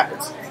see what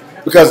happens.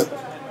 Because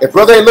if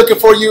brother ain't looking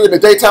for you in the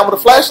daytime with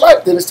a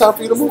flashlight, then it's time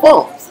for you to move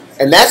on.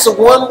 And that's the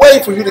one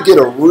way for you to get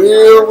a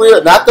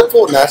real, not the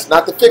full,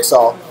 not the fix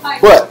all,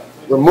 but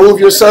remove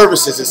your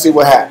services and see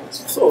what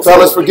happens.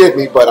 Fellas, forgive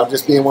me, but I'm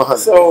just being 100.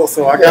 So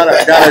I gotta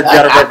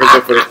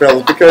represent for the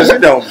fellas, because you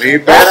know me,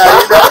 man.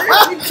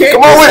 You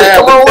can't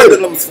come on with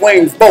it. Them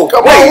swings both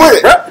Come ways, on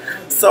with it. Right?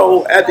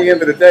 So at the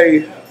end of the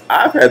day,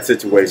 I've had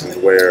situations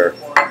where,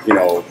 you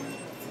know,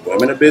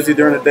 women are busy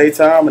during the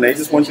daytime and they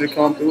just want you to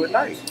come through at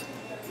night.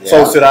 Yeah.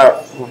 So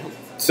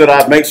should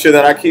I make sure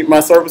that I keep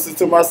my services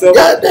to myself?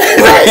 Yeah, dang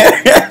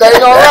right.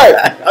 Dang all right.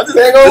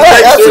 Dang all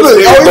right.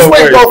 Absolutely. Always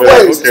swing both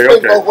ways.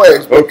 Swing both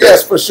ways. But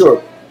yes, for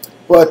sure.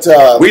 But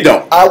we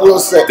don't. I will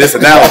say this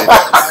analogy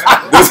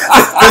does.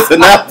 this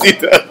analogy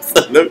does.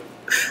 Let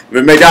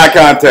me make eye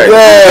contact.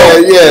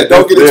 Yeah.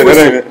 Don't get it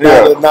twisted.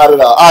 Not at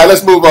all. All right,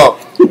 let's move on. All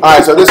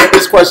right, so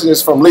this question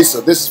is from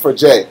Lisa. This is for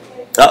Jay.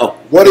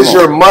 What is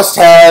your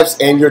must-haves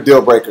and your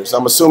deal breakers?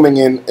 I'm assuming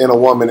in a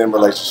woman in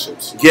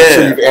relationships. Yeah, I'm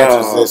sure you've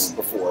answered this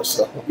before.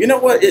 So you know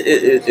what?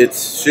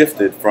 It's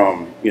shifted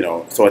from, you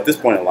know. So at this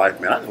point in life,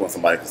 man, I just want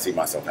somebody I can see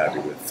myself happy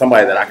with.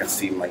 Somebody that I can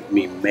see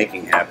me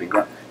making happy.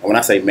 And when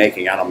I say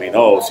making, I don't mean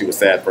she was a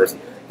sad person.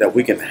 That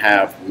we can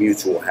have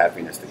mutual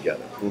happiness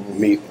together.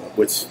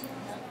 Which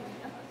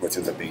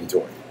ends up being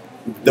joy.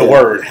 The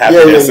word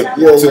happiness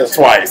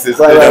twice is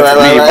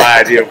my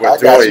idea of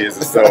what joy is.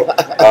 So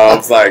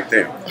it's like,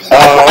 damn.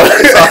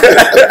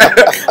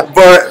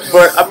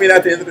 But I mean,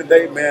 at the end of the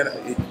day,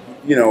 man,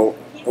 you know,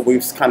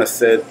 we've kind of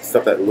said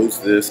stuff that alludes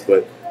to this,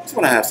 but just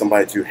want to have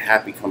somebody that you're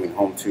happy coming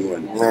home to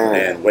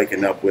and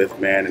waking up with,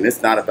 man. And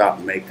it's not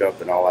about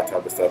makeup and all that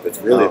type of stuff. It's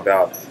really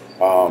about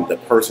the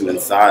person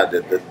inside,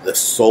 the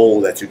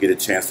soul that you get a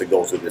chance to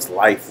go through this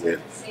life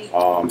with.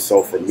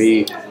 So for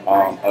me,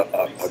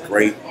 a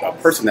great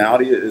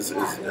personality is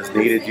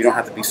needed. You don't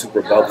have to be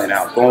super bubbly and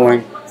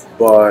outgoing,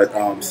 but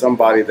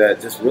somebody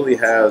that just really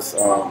has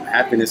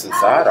happiness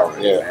inside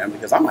already, man.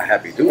 Because I'm a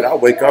happy dude. I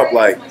wake up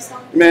like,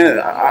 man,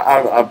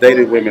 I've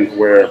dated women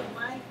where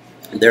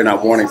they're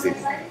not wanting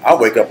people. I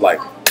wake up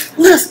like,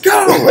 let's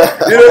go. You know what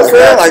I'm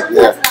saying? Like,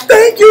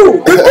 thank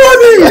you. Good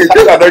morning.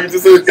 I know you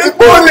just said good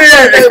morning.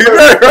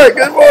 Right.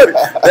 Good morning.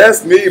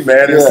 That's me,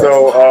 man. And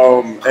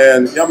so,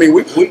 and I mean,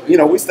 we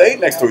stayed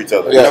next to each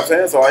other. You know what I'm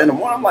saying? So in the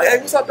morning, I'm like, hey,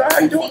 what's up, dog? How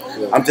you doing?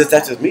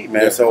 That's just me,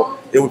 man. So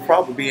it would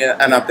probably be,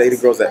 and I've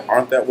dated girls that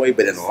aren't that way,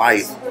 but in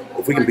life,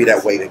 if we can be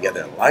that way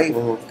together in life,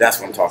 that's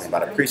what I'm talking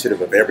about.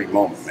 Appreciative of every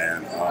moment,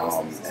 man.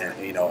 And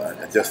you know,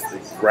 just the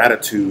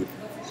gratitude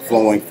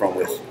flowing from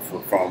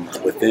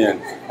within.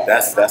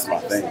 That's my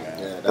thing, man.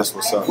 Yeah, that's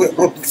what's up.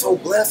 We're so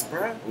blessed,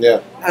 bro.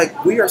 Yeah.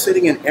 Like, we are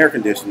sitting in air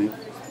conditioning,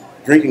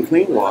 drinking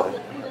clean water,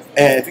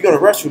 and if you go to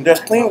the restroom, there's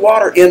clean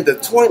water in the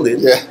toilet.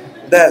 Yeah.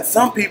 That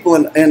some people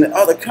in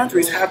other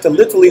countries have to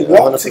literally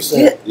walk 100%. To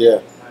get.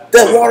 Yeah.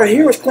 That water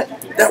here is clean.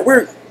 That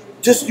we're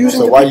just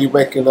using. So why are you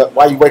waking up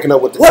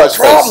with the what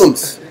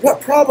problems? What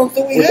problems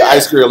do we have? With the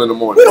ice grill in the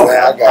morning. We don't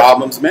have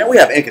problems, man. We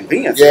have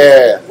inconveniences.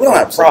 Yeah. We don't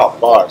have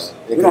problems. Bars.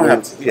 We don't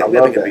have. Yeah, we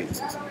have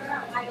inconveniences.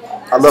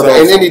 I love it.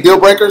 And any deal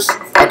breakers?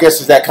 I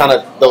guess is that kind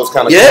of those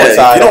kind of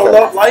coincide. You don't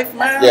love life,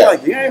 man. Yeah.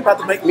 Like, you ain't about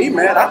to make me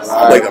mad.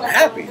 I wake up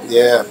happy.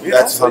 Yeah,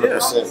 that's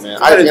 100%,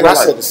 man. I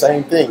said the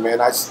same thing,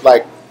 man. I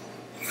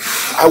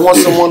want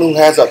someone who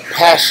has a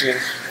passion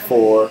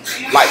for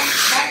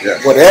life.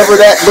 Yeah. Whatever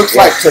that looks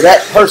like to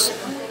that person.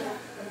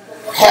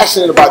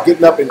 Passionate about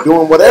getting up and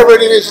doing whatever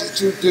it is that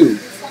you do.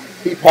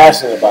 Be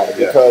passionate about it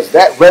because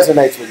that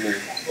resonates with me.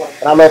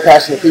 And I love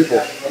passionate people,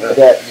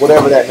 that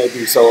whatever that may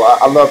be. So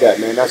I love that,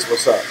 man. That's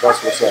what's up.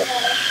 That's what's up.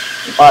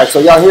 All right, so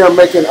y'all hear him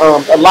making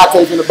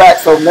lattes in the back.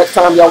 So next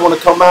time y'all want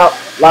to come out,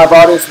 live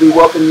audience, we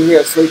welcome you here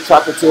at Sleek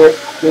Chocolatier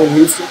here in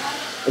Houston.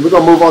 And we're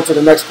going to move on to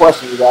the next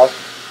question, you guys.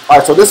 All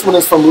right, so this one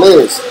is from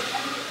Liz.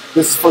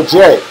 This is for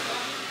Jay.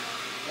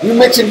 You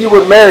mentioned you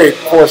were married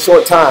for a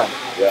short time.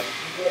 Yeah.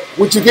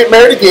 Would you get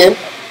married again?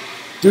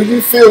 Do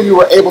you feel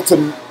you'll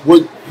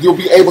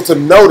be able to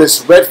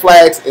notice red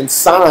flags and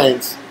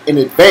signs in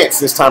advance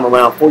this time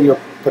around for your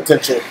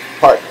potential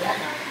partner?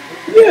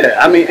 Yeah,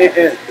 I mean,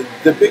 and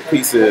the big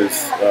piece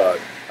is,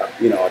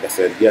 like I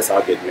said, yes,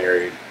 I'll get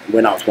married.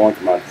 When I was going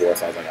through my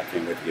divorce, I was like, I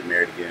can't wait to get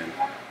married again.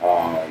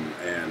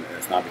 And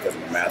it's not because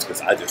I'm a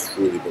masochist. I just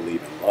truly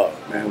believe in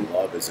love, man.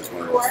 Love is just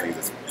one of those things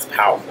that's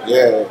powerful.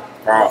 Yeah.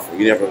 Powerful.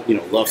 You never,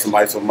 love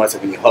somebody so much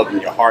that when you hug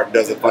them, your heart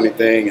does a funny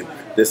thing and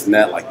this and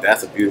that. Like,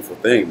 that's a beautiful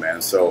thing,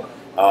 man. So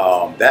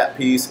that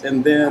piece.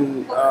 And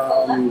then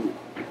I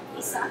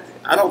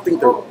don't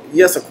think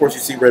yes, of course you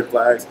see red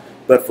flags,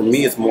 but for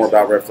me it's more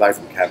about red flags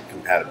and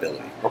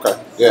compatibility. Okay.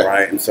 Yeah.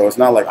 Right? And so it's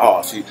not like,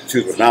 oh, she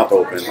chews with mouth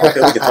open.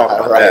 Okay, we can talk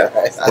about that.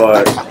 Right.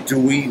 But do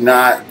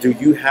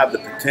you have the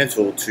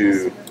potential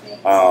to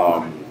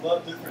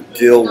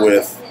deal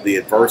with the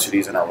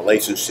adversities in our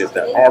relationship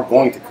that are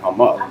going to come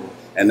up?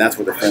 And that's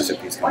where the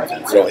friendship piece comes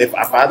in. So if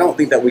I don't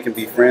think that we can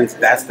be friends,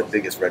 that's the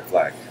biggest red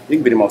flag. You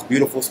can be the most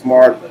beautiful,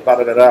 smart,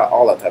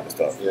 all that type of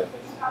stuff. Yeah.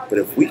 But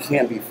if we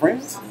can't be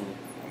friends, I'm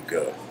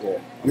good. Yeah.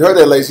 You heard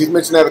that, ladies. He's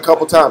mentioned that a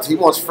couple times. He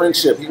wants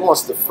friendship. He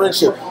wants the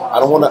friendship. I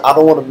don't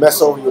want to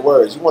mess over your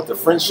words. You want the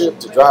friendship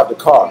to drive the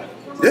car.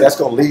 Yeah. That's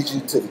going to lead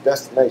you to the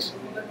destination.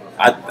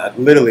 I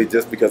literally,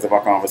 just because of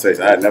our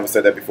conversation, I had never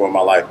said that before in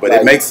my life, but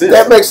it makes sense.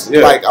 That makes,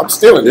 I'm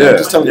stealing it. I'm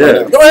just telling you.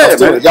 Yeah. Go ahead,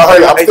 man. Y'all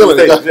heard it. I'm stealing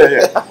it.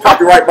 Yeah.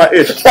 Copyright by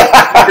Ish.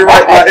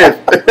 Copyright by Ish.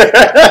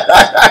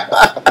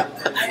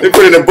 They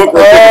put it in a book.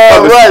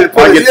 Right.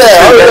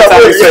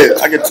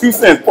 I get 2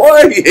 cents.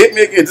 Boy, he hit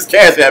me again. Just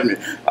cash at me.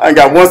 I ain't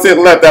got 1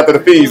 cent left after the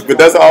fees, but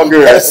that's all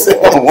good.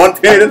 1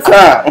 penny at a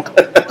time.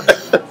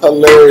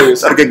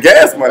 Hilarious. I get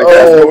gas money.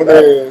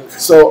 Man.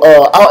 So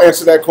I'll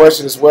answer that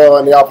question as well.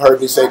 And y'all have heard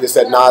me say this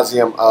ad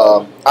nauseum.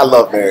 I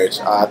love marriage.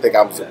 I think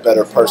I was a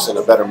better person,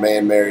 a better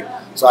man married.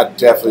 So I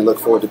definitely look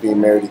forward to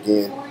being married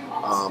again.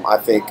 I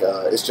think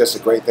it's just a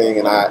great thing,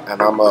 and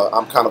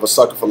I'm kind of a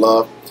sucker for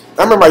love.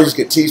 I remember I used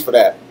to get teased for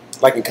that.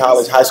 Like in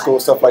college, high school,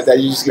 stuff like that.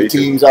 You used to get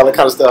teased, all that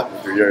kind of stuff.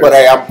 Yeah. But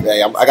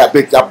I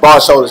got broad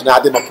shoulders now.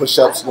 I did my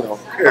push-ups,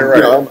 Yeah,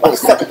 right.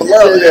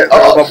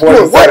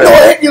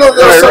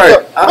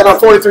 And I'm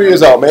 43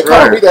 years old, man.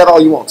 Call me that all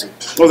you want to.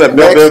 What was that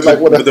Bill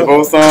with the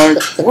Bo song?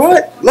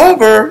 What?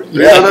 Lover.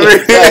 You know what I mean?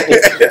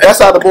 Exactly. That's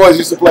how the boys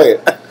used to play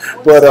it.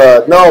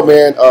 But no,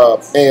 man.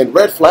 And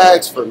red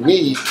flags for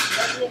me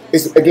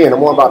is, again,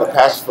 more about a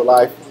passion for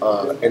life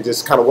and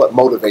just kind of what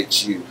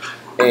motivates you.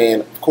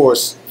 And of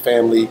course,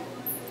 family.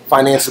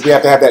 Finances, we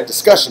have to have that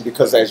discussion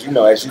because, as you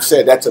know, as you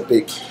said, that's a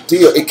big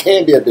deal. It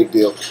can be a big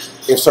deal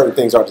if certain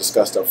things are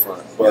discussed up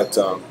front. But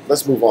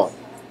let's move on.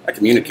 That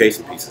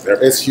communication piece is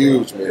everything. It's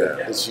huge, man.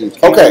 Yeah. It's huge.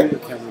 Okay.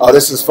 Oh,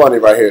 this is funny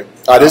right here.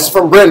 This is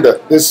from Brenda.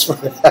 This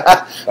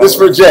is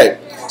for Jay.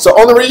 So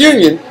on the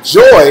reunion,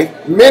 Joy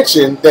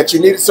mentioned that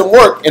you needed some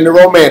work in the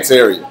romance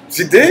area.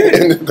 She did.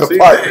 In the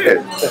park.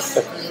 Did.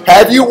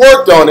 Have you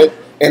worked on it,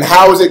 and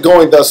how is it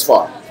going thus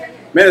far?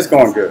 Man, it's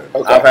going good.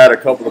 Okay. I've had a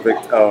couple of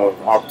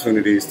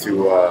opportunities to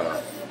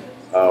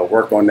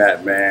work on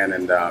that, man,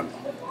 and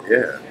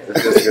yeah,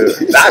 it's just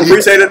good. I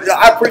appreciate it.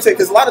 I appreciate it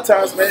because a lot of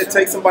times, man, it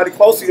takes somebody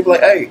close to you to be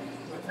like, hey,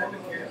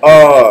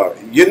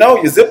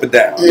 you zip it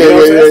down. Yeah, you know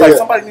what I'm saying? It's like yeah.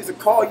 Somebody needs to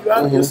call you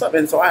out or something.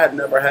 And so I had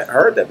never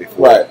heard that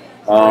before. Right.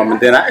 And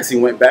then I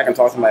actually went back and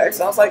talked to my ex.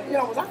 I was like,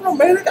 was I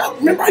romantic? I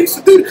remember I used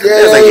to do this. Yeah.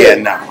 He was like, yeah,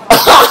 nah.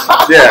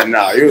 Yeah,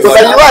 nah. He was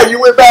like, you're right.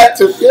 You went back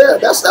to,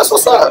 that's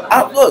what's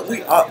up. Look,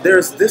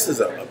 this is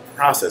a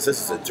process.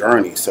 This is a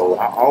journey. So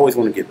I always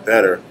want to get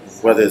better,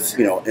 whether it's,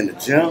 in the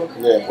gym,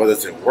 whether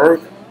it's at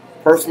work,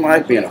 personal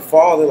life, being a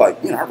father.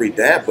 Like, I read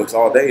dad books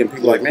all day, and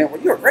people are like, man, well,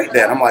 you're a great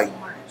dad. I'm like,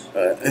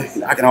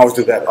 I can always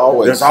do better.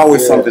 Always. There's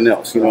always something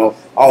else,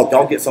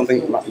 I'll get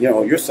something,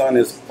 your son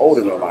is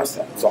older than my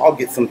son. So I'll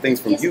get some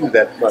things from you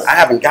that I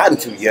haven't gotten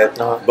to yet,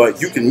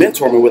 but you can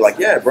mentor me with like,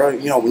 yeah, bro,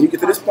 when you get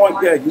to this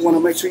point, you want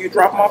to make sure you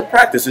drop them off at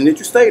practice and that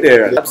you stay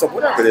there. So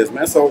whatever it is,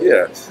 man. So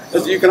yeah,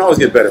 you can always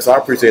get better. So I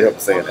appreciate her for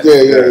saying that.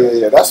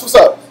 Yeah. That's what's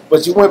up.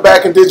 But you went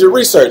back and did your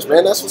research,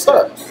 man. That's what's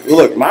up.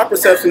 Look, my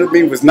perception of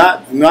me was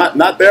not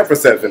their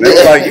perception. They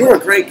were like, you're a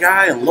great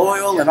guy and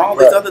loyal and all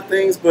these other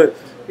things, but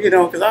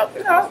because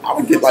I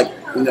would get like,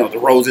 the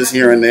roses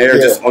here and there,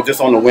 just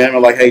on the whim, or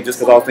like, hey, just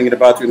because I was thinking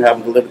about you and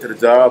having delivered to the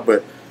job.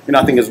 But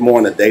I think it's more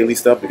on the daily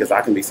stuff because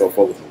I can be so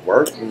focused with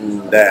work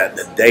that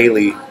the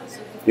daily,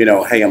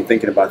 hey, I'm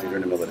thinking about you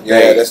during the middle of the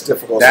day. Yeah, that's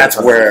difficult. That's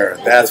where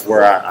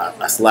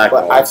I slack.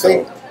 But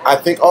I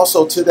think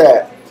also to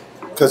that,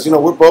 because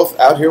we're both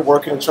out here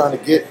working and trying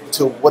to get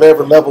to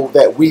whatever level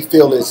that we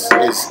feel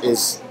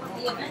is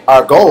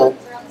our goal.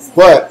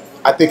 But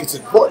I think it's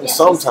important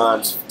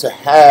sometimes to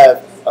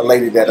have a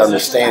lady that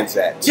understands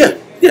that. Yeah.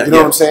 You know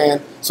what I'm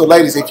saying? So,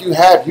 ladies, if you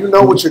have, you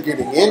know what you're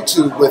getting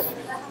into with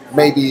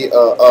maybe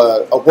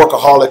a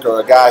workaholic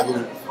or a guy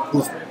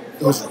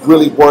who's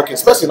really working,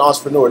 especially an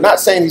entrepreneur. Not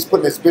saying he's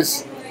putting his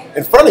business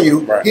in front of you.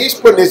 Right. He's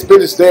putting his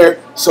business there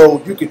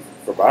so you can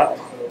provide,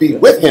 be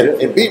with him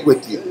and be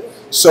with you.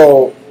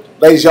 So,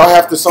 ladies, y'all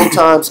have to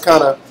sometimes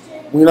kind of,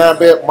 we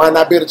might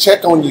not be able to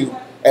check on you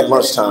at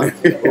lunchtime.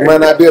 We might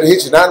not be able to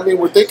hit you. Not I mean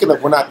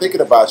we're not thinking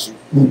about you,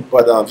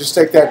 but just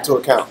take that into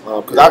account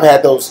because I've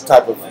had those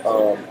type of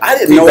I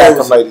didn't know that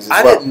from ladies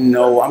as well. Didn't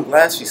know. I'm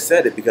glad she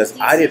said it because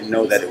I didn't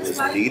know that it was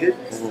needed.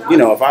 You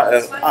know, if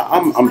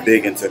I'm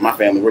big into my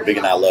family. We're big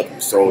and I love you.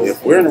 So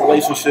if we're in a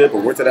relationship or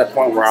we're to that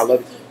point where I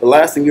love you, the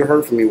last thing you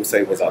heard from me would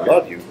say was I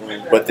love you.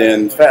 But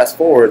then fast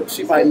forward,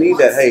 she might need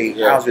that. Hey,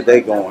 how's your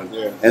day going?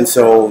 And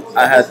so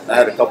I had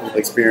a couple of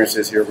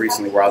experiences here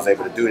recently where I was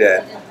able to do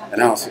that.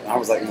 And I was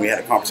like, when we had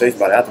a conversation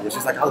about it afterwards,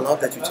 she's like, I love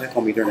that you check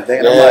on me during the day.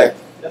 And I'm like,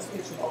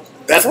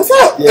 that's what's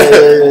up.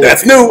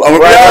 That's new. I'm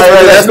going to be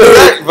honest with you.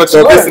 That's new. But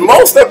so if it's the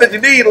most stuff that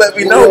you need, let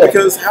me know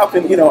because how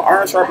can,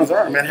 iron sharpens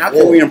iron, man. How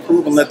can we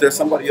improve and let there's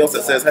somebody else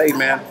that says, hey,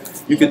 man,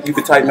 you could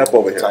tighten up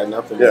over here. Tighten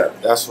up.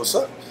 That's what's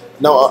up.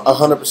 No,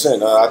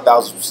 100%. I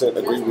 1,000%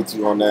 agree with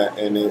you on that.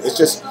 And it's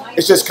just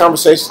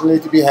conversations that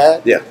need to be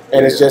had. Yeah.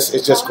 And it's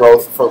just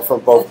growth from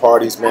both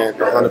parties, man.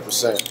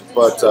 100%.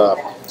 But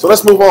so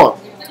let's move on.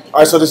 All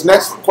right, so this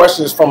next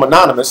question is from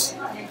Anonymous.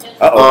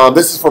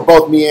 This is for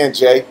both me and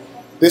Jay.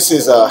 This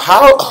is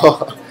how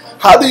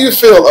do you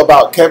feel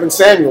about Kevin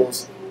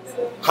Samuels'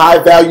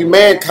 high-value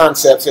man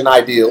concepts and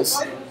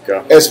ideals,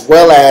 as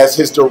well as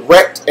his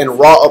direct and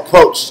raw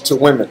approach to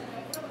women?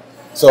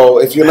 So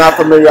if you're not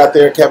familiar out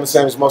there, Kevin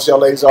Samuels, most of y'all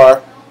ladies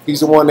are, he's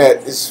the one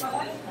that has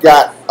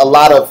got a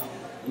lot of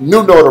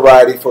new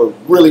notoriety for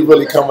really,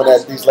 really coming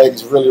at these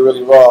ladies really,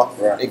 really raw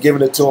and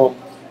giving it to them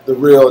the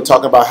real and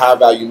talking about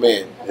high-value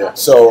men. Yeah.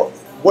 So,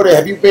 what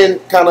have you been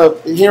kind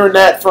of hearing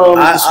that from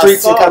the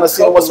streets and kind of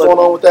seeing what's going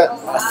on with that?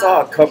 I saw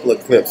a couple of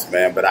clips,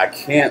 man, but I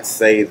can't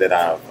say that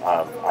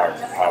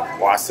I've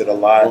watched it a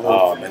lot.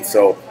 And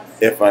so,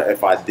 if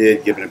I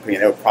did give an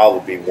opinion, it would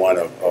probably be one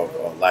of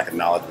lack of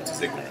knowledge, which is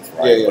ignorance,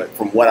 right? But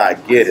from what I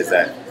get is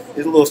that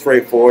it's a little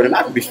straightforward, and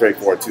I can be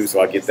straightforward too,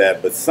 so I get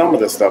that. But some of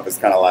the stuff is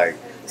kind of like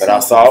that I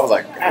saw. I was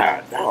like,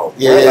 God, no.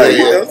 You know what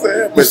I'm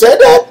saying? But, you said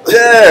that?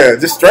 Yeah,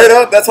 just straight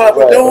up. That's how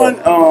we're doing.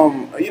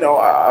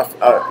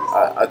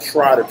 I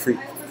try to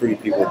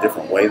treat people a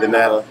different way than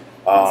that.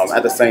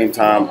 At the same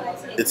time,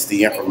 it's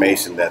the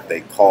information that they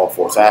call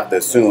for. So I have to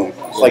assume,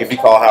 like if you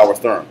call Howard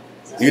Stern,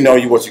 you know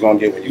what you're going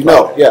to get when you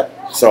call him.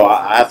 So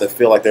I have to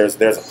feel like there's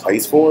a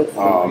place for it,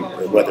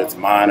 whether it's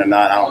mine or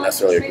not. I don't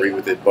necessarily agree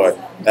with it, but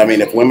I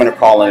mean, if women are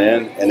calling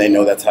in and they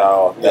know that's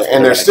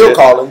and they're still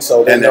calling,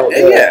 so they know.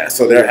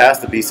 So there has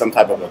to be some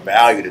type of a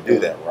value to do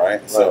that,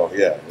 right? So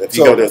if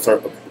you go to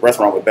a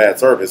restaurant with bad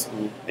service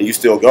and you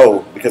still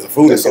go because the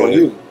food is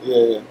good,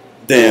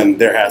 then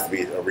there has to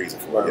be a reason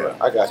for it.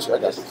 I got you.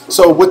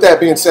 So with that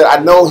being said, I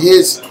know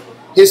his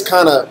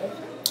kind of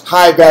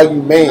high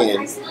value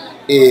man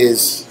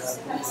is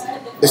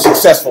a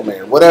successful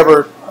man,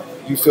 whatever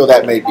you feel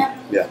that may be.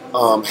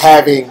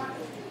 Having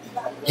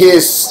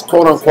his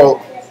quote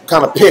unquote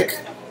kind of pick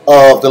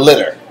of the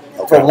litter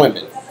for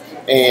women,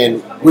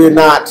 and we're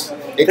not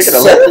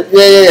accepting.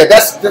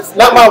 That's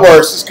not my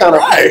words. It's kind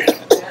of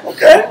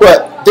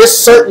But this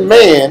certain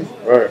man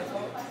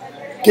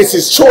gets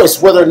his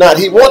choice whether or not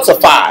he wants a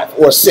 5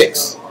 or a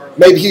 6.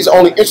 Maybe he's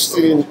only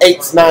interested in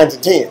 8s, 9s,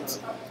 and 10s,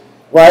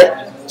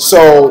 right?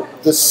 So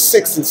the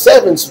 6 and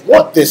 7s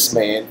want this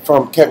man.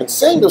 From Kevin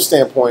Samuels'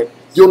 standpoint,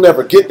 you'll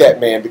never get that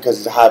man because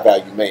he's a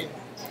high-value man.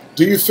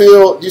 Do you see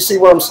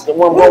where I'm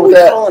going with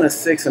that? I'm calling a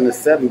 6 and a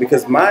 7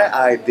 because my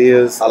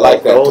ideas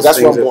like those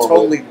things are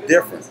totally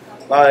different.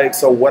 Like,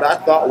 so what I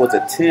thought was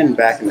a 10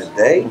 back in the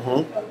day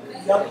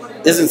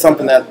isn't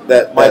something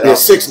that might be a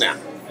 6 now.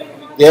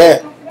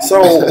 Yeah. So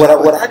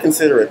what I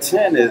consider a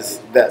 10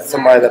 is that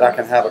somebody that I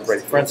can have a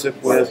great friendship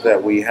with,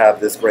 that we have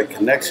this great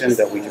connection,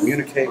 that we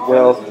communicate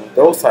well,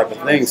 those type of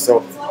things.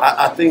 So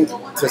I think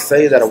to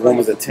say that a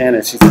woman's a 10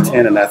 and she's a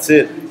 10 and that's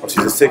it, or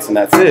she's a 6 and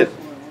that's it,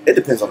 it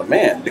depends on the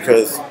man.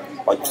 Because,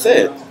 like you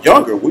said,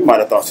 younger, we might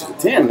have thought she's a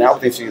 10. Now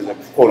we think she's a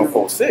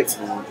quote-unquote 6.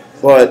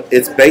 But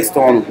it's based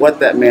on what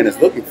that man is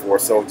looking for.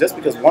 So just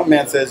because one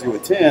man says you're a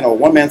 10 or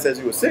one man says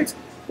you're a 6,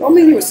 don't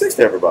mean you're a 6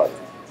 to everybody.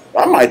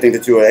 I might think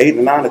that you're an 8,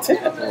 a 9, a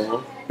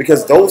 10.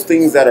 Because those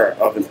things that are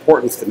of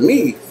importance to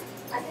me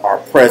are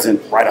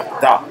present right off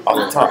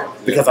the top.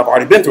 Because I've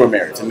already been through a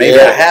marriage. And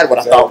maybe I had what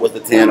I thought was the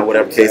 10 or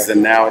whatever case,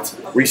 and now it's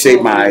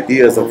reshaped my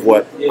ideas of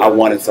what I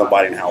want in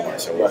somebody and how I want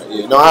to show up.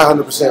 No, I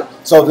 100%.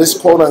 So this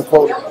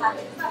quote-unquote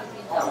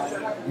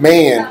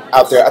man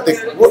out there, I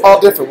think we're all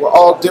different. We're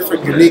all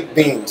different, unique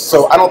beings.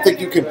 So I don't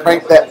think you can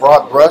paint that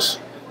broad brush.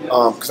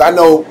 Because I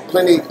know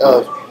plenty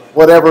of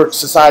whatever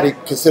society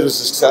considers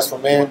a successful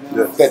man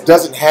that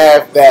doesn't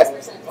have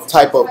that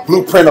type of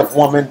blueprint of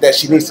woman that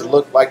she needs to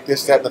look like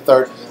this, that, and the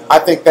third. I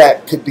think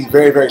that could be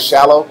very, very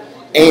shallow,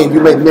 and you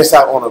may miss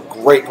out on a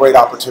great, great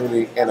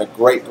opportunity and a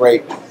great,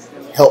 great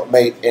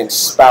helpmate and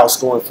spouse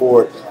going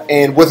forward.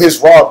 And with his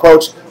raw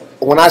approach,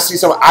 when I see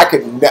someone,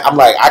 I'm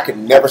like, I could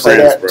never say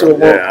that to a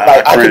woman. Yeah,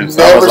 like, I could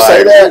never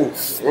say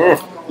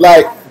that.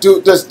 Like,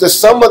 dude, does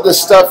some of the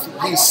stuff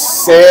he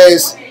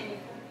says,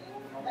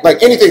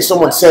 like anything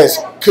someone says,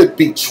 could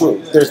be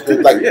true. There's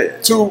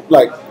like two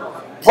like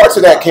parts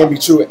of that can be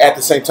true at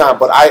the same time.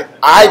 But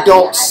I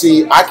don't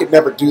see. I could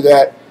never do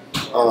that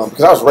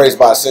because I was raised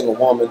by a single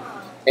woman,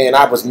 and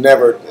I was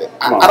never.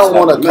 I don't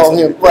want to call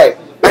him right.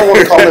 I don't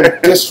want to call him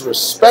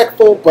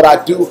disrespectful, but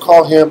I do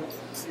call him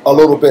a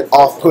little bit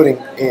off-putting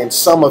in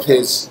some of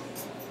his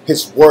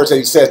words that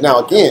he says.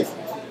 Now, again,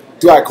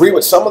 do I agree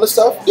with some of the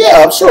stuff?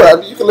 Yeah, I'm sure. I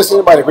mean, you can listen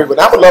to anybody agree with.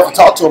 I would love to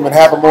talk to him and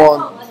have him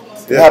on,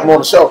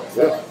 the show.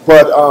 Yeah.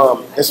 But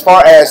as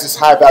far as this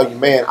high-value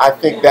man, I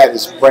think that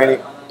is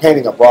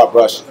painting a broad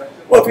brush.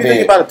 Well, if you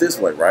think about it this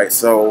way, right?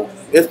 So,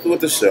 it's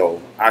with the show,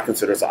 I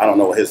consider. So I don't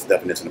know what his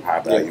definition of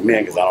high-value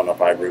man, because I don't know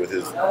if I agree with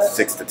his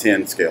 6 to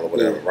 10 scale or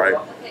whatever, right?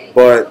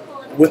 But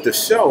with the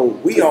show,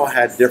 we all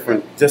had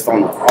different, just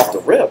off the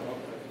rip,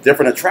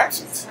 different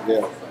attractions.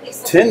 Yeah.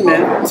 10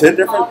 men, 10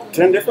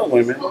 different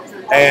women,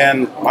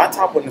 and my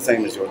top wasn't the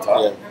same as your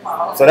top.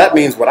 Yeah. So that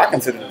means what I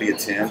consider to be a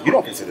 10, you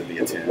don't consider to be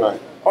a 10. Right.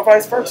 Or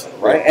vice versa,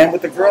 right? And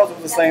with the girls, it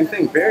was the same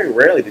thing. Very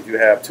rarely did you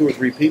have 2 or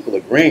 3 people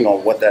agreeing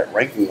on what that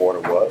ranking order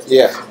was.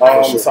 Yeah.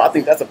 Sure. So I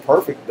think that's the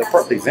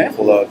perfect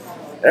example of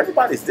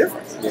everybody's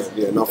different.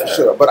 Yeah, no, for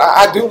sure. But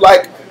I do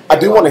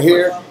want to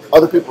hear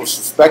other people's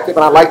perspective,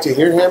 and I like to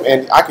hear him,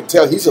 and I can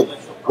tell he's a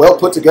well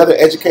put together,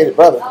 educated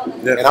brother.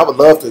 Yeah. And I would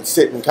love to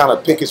sit and kind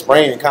of pick his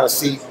brain and kind of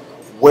see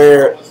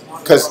where,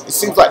 because it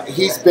seems like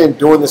he's been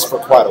doing this for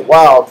quite a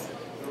while,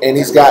 and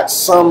he's got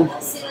some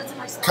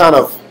kind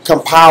of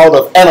compiled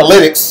of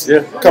analytics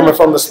coming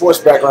from the sports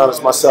background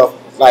as myself,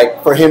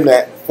 like for him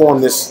to form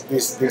these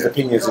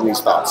opinions and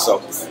these thoughts.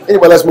 So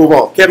anyway, let's move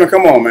on. Kevin,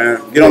 come on,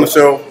 man, get on the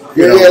show.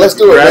 Yeah, let's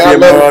do it, man.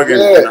 Grab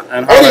your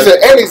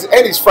mug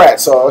and he's frat,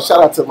 so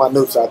shout out to my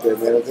noobs out there,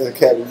 man.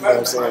 Kevin, you know what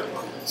I'm saying?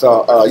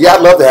 So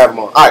I'd love to have him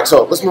on. All right,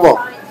 so let's move on.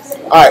 All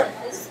right,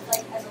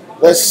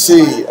 let's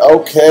see.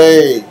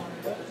 Okay.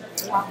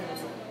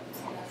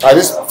 All right,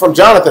 this is from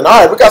Jonathan.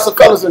 All right, we got some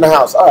fellas in the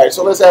house. All right,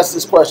 so let's ask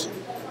this question.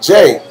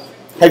 Jay,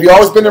 have you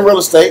always been in real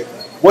estate?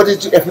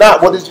 If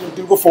not, what did you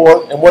do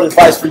before? And what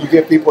advice would you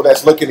give people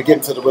that's looking to get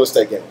into the real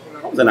estate game?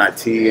 I was in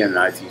IT and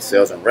IT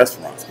sales and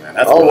restaurants, man.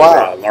 That's what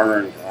I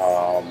learned.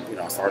 I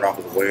started off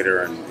as a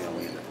waiter, and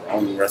we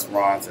own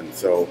restaurants, and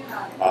so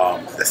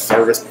the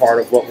service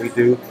part of what we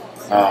do.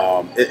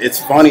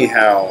 It's funny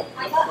how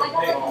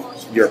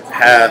your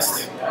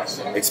past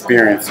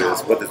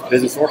experiences, whether it's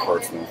business or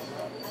personal,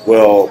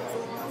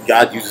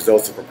 God uses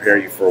those to prepare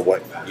you for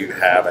what you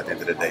have at the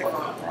end of the day,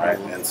 right?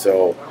 And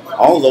so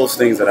all of those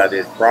things that I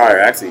did prior,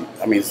 actually,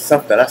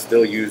 stuff that I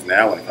still use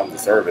now when it comes to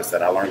service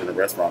that I learned in the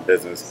restaurant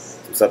business,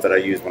 some stuff that I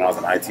used when I was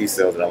in IT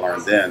sales that I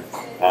learned then,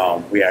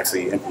 we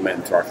actually implement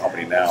into our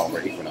company now over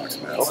at Equinox,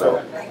 man. Okay.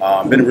 So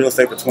been in real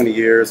estate for 20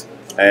 years,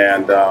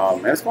 and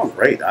it's going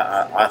great.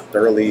 I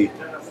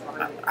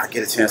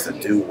get a chance to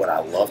do what I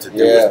love to do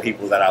with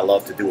people that I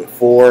love to do it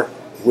for,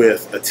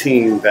 with a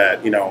team that,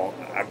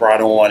 I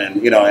brought on,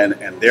 and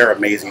they're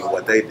amazing at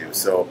what they do.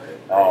 So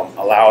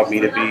allowed me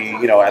to be,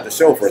 at the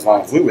show for as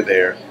long as we were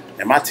there.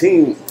 And my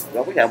team,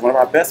 we had one of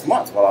our best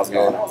months while I was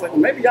gone. I was like,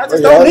 well, maybe y'all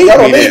just don't need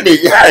me.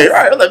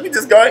 Right, let me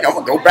just go. I'm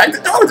going to go back to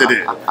Georgia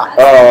then.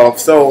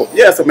 So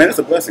man, it's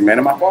a blessing, man.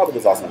 And my father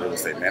was also in real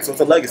estate, man. So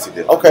it's a legacy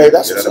deal. Okay,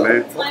 that's what I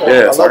mean.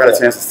 Okay. Yeah, so I got a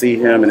chance to see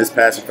him and his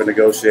passion for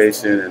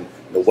negotiation and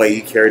the way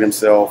he carried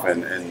himself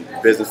and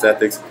business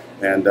ethics.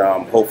 And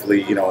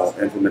hopefully,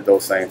 implement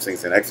those same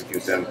things and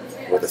execute them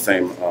with the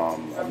same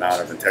amount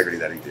of integrity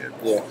that he did.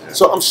 Yeah.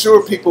 So I'm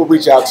sure people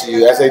reach out to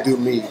you, as they do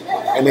me,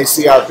 and they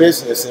see our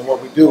business and what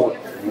we do,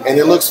 and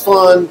it looks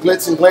fun,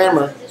 glitz and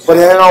glamour, but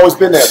it hasn't always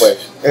been that way.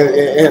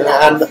 And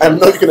I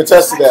know you can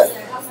attest to that.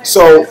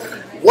 So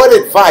what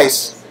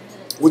advice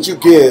would you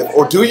give,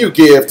 or do you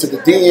give, to the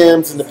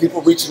DMs and the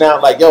people reaching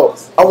out like, yo,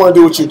 I want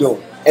to do what you're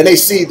doing, and they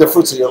see the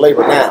fruits of your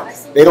labor now?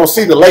 They don't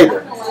see the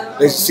labor.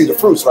 They see the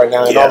fruits right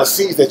now and all the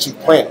seeds that you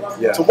planted.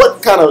 Yeah. So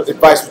what kind of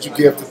advice would you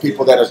give to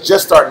people that are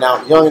just starting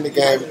out, young in the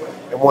game,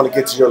 and want to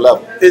get to your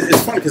level?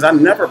 It's funny because I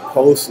never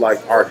post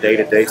like our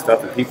day-to-day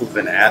stuff, and people have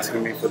been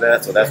asking me for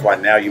that. So that's why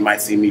now you might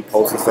see me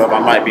posting stuff. I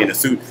might be in a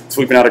suit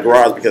sweeping out a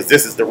garage because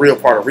this is the real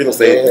part of real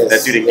estate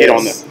that you didn't get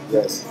on the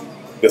slide.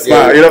 You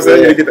know what I'm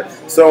saying? You get that.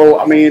 So,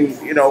 I think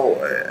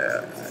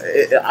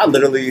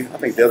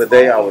the other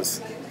day I was...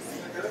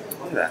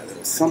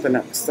 something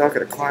that was stuck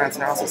at a client's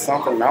house or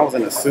something, and I was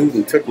in a suit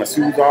and took my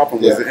shoes off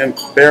and was in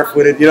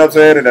barefooted, you know what I'm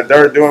saying, in the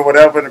dirt doing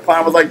whatever, and the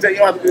client was like, Jay, you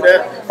don't have to do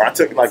that. Or I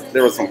took,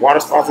 there was some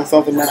water spots or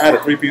something, man. I had a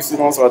 3-piece suit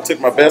on, so I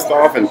took my vest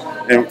off and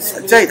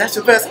Jay, that's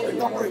your vest. I'm like,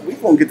 don't worry, we're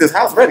going to get this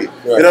house ready.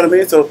 Right. You know what I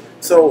mean?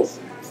 So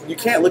you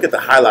can't look at the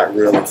highlight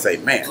reel and say,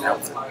 man, that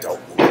was a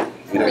dope movie.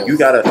 You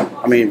gotta,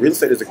 real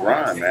estate is a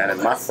grind, man.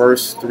 In my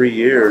first 3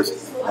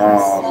 years,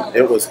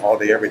 it was all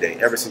day, every day,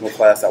 every single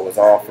class that was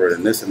offered,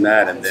 and this and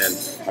that. And then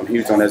I'm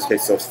huge on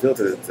education, so still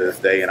to this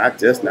day. And I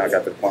just now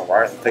got to the point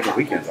where I'm taking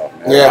weekends off,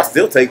 man. Yeah. I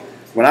still take,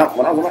 when I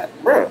was like,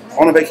 bro,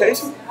 on a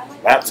vacation,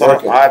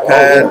 laptop,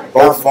 iPad,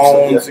 both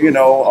phones, you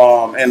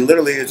know, and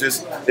literally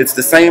it's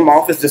the same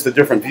office, just a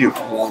different view.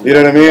 You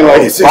know what I mean?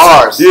 Like it's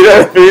bars. You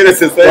know what I mean? It's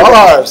the same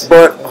bars.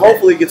 But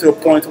hopefully get to a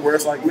point to where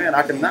it's like, man,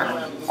 I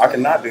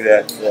cannot do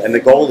that. Yeah. And the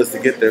goal is to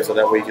get there so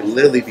that way you can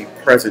literally be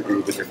present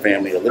with your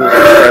family, or literally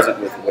be present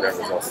with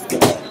whatever else is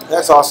going on.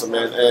 That's awesome,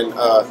 man. And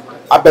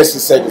I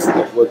basically say this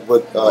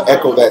would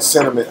echo that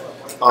sentiment.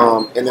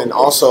 And then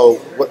also,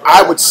 what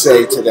I would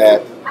say to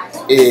that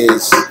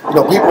is, you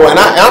know, people, and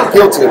I'm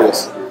guilty of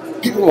this.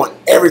 People want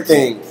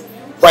everything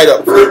right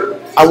up.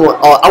 I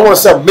want to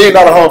sell $1 million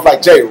homes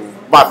like Jay.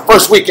 My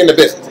first week in the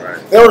business. Right.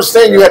 They don't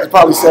understand you have to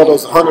probably sell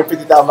those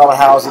 $150,000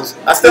 houses.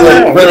 I still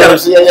am.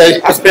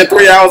 I spent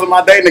 3 hours of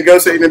my day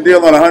negotiating a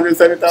deal on a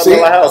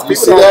 $170,000 house. You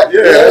see that?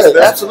 Yeah,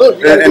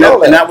 absolutely. And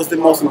that was the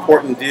most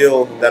important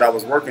deal that I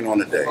was working on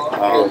today.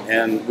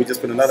 And we just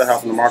put another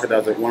house on the market that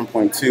was at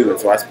 1.2, and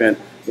so I spent,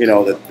 you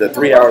know, the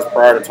 3 hours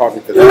prior to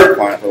talking to that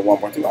client for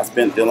 1.2, I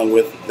spent dealing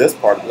with this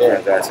part of the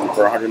transaction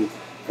for $160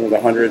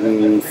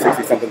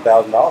 something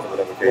thousand,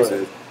 whatever the case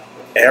is.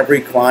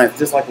 Every client,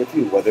 just like with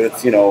you, whether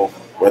it's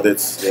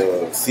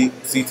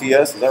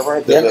CTS, is that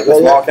right? The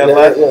small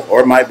Cadillac,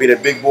 or it might be the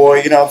big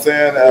boy, you know what I'm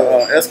saying?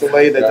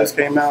 Escalade that just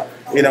came out.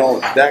 You know,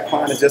 that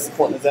client is just as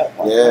important as that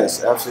client.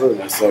 Yes,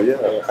 absolutely. So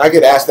I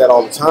get asked that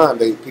all the time.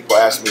 People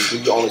ask me, "Do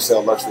you only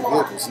sell luxury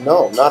vehicles?"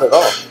 No, not at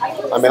all.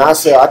 I mean, I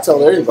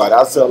tell everybody,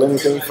 I sell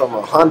anything from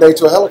a Hyundai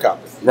to a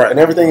helicopter, and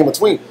everything in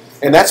between.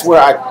 And that's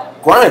where I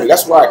grinded.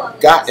 That's where I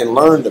got and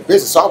learned the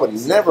business. So I would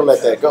never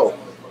let that go.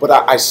 But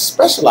I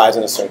specialize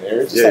in a certain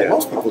area, just like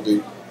most people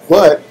do.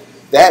 But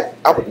that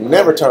I would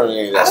never turn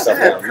any of that stuff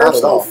down. Not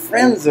at all.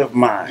 Friends of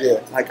mine.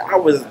 Like I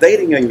was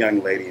dating a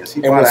young lady, and she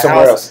bought a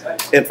house,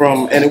 and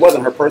it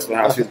wasn't her personal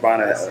house. She was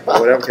buying it,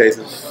 whatever case.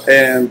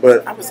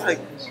 But I was like,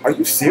 "Are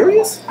you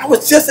serious? I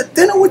was just at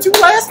dinner with you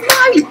last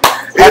night."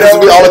 Happens to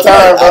me all the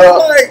time,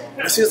 bro.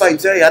 She was like,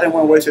 "Jay, I didn't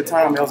want to waste your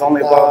time. It was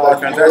only a blah blah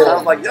transaction." I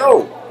was like,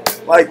 "Yo."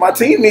 Like my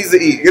team needs to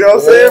eat, you know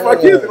what I'm saying? My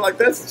kids are like,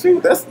 that's true.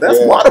 That's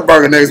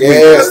Whataburger next week.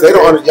 Yes,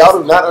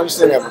 y'all do not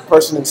understand that. A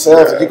person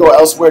themselves, if you go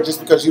elsewhere just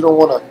because you don't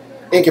want to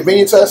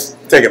inconvenience us,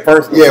 take it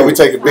personal. Yeah, we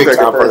take it big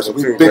time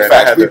personal. We big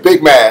facts. We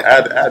big mad.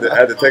 I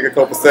had to take a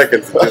couple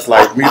seconds and just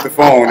like mute the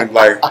phone and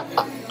like,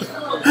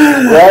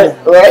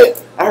 right.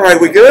 All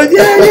right, we good?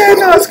 Yeah,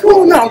 no, it's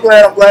cool. No, I'm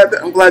glad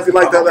you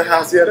like the other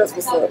house. Yeah, that's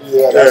what's up.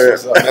 Yeah,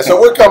 that's what's up. And so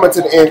we're coming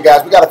to the end,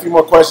 guys. We got a few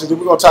more questions.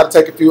 We're going to try to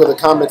take a few of the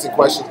comments and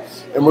questions,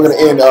 and we're going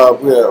to end.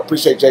 We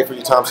appreciate Jay for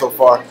your time so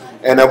far,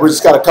 and we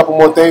just got a couple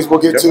more things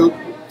we'll get to,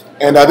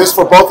 and this is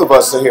for both of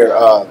us here.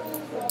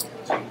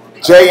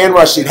 Jay and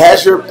Rashid,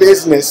 has your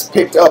business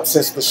picked up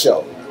since the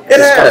show? It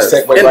has,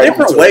 in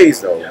different ways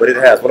though, but it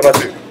has. What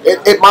about you?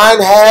 Mine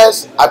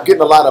has. I'm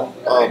getting a lot of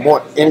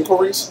more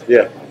inquiries.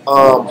 Yeah.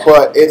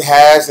 But it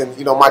has, and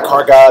you know, my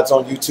car guides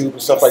on YouTube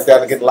and stuff like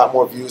that. I get a lot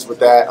more views with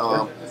that.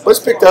 But it's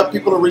picked up.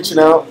 People are reaching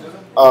out,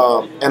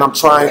 and I'm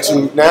trying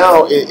to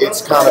now.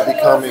 It's kind of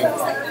becoming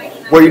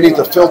where you need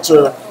to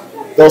filter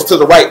those to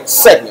the right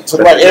segment, to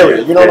the right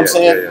area. You know what I'm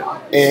saying?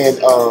 And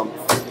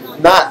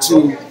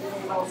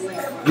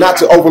not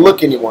to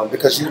overlook anyone,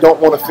 because you don't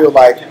want to feel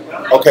like,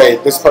 okay,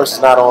 this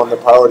person's not on the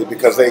priority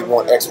because they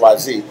want X, Y,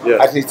 Z. I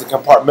just need to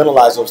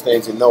compartmentalize those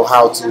things and know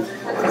how to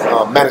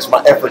manage my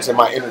efforts and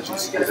my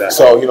energies.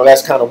 So, you know,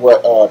 that's kind of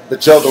what the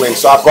juggling.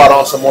 So I brought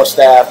on some more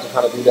staff to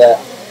kind of do that.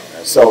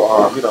 So,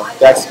 you know,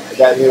 that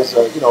is,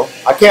 you know,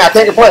 I can't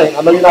complain.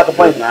 I know you're not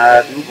complaining.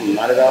 Not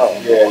at all.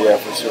 Yeah,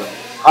 for sure.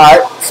 All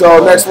right, so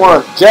next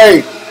one.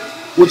 Jay,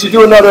 would you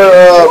do another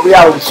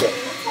reality show?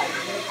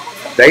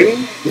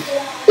 Dating?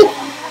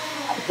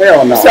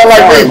 Hell no. Sound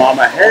like me,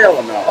 Mama.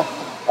 Hell no.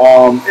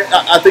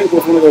 I think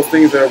it's one of those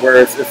things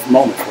where it's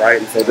moments, right?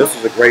 And so this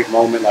was a great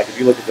moment. Like if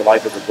you look at the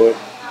life of the book,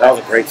 that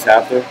was a great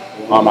chapter.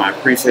 I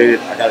appreciate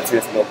it. I got a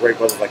chance to know great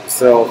brothers like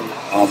yourself.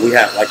 We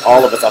have, like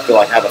all of us, I feel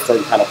like have a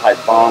certain kind of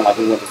type bond. Like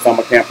we went to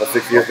summer camp for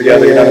 6 years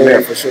together. You know what I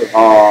mean? For sure.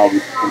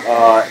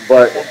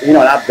 But you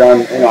know, and I've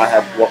done. You know, I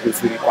have worked with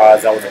Sweetie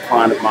Pies. That was a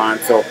client of mine.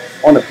 So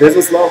on a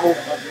business level,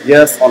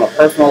 yes. On a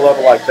personal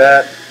level like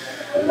that,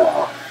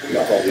 no.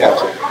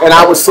 And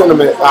I would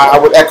sentiment. I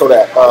would echo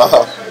that.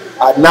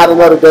 Not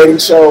another dating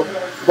show,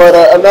 but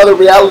another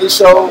reality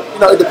show. You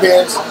know, it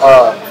depends.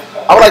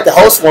 I would like to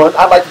host one.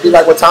 I'd like to be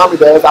like what Tommy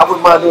does. I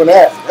wouldn't mind doing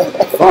that.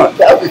 Fun.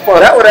 That would be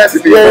fun. That would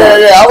actually be fun.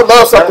 Yeah. I would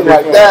love something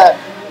like that.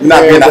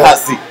 Not being in a hot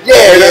seat. Yeah.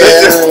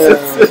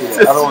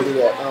 I don't want to do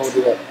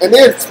that. And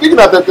then speaking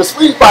of the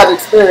Sweetie Pies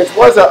experience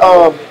was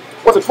a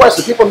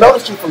question. People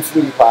noticed you from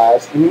Sweetie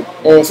Pies,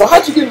 and so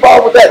how'd you get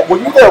involved with that? Were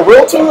you their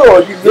realtor,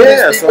 or you knew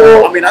these people?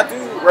 So, I mean, I do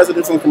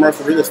residential and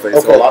commercial real estate.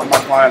 So a lot of my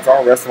clients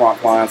are restaurant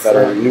clients that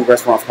are new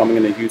restaurants coming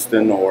into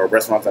Houston, or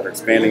restaurants that are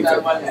expanding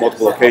to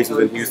multiple locations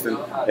in Houston.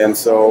 And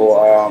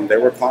so they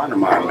were a client of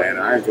mine, man.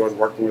 I enjoyed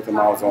working with them.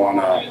 I was on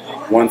I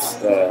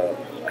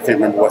can't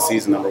remember what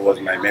season number it was,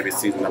 maybe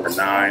season number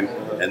 9.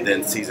 And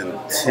then season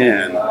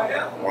 10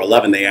 or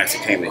 11, they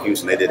actually came to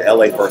Houston. They did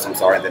LA first, I'm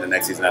sorry, and then the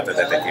next season after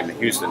that, they came to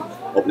Houston,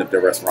 opened up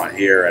their restaurant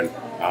here, and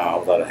I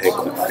think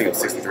it was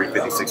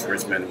 6356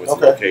 Richmond was the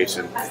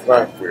location.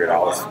 Right. Weird,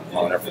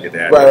 I'll never forget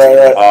that.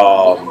 Right.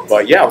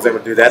 But yeah, I was able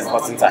to do that.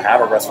 But since I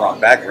have a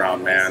restaurant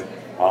background, man,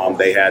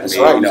 they had me.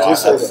 You know, I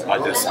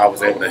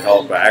was able to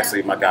help.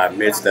 Actually, my guy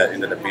Mitch, that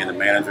ended up being the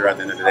manager at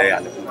the end of the day. I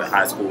went to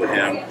high school with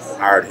him,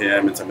 hired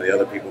him and some of the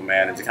other people,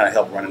 man, and to kind of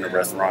help running the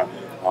restaurant.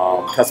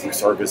 Customer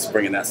service,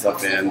 bringing that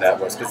stuff in. That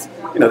was because,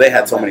 you know, they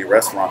had so many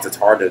restaurants. It's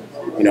hard to,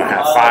 you know,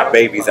 have 5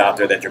 babies out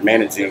there that you're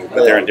managing,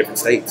 but they're in different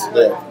states.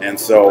 And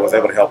so I was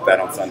able to help that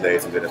on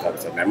Sundays and did that type of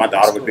stuff. Man, my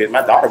daughter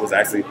was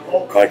actually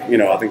like, you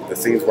know, I think the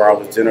scenes where I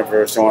was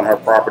Jennifer showing her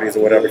properties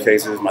or whatever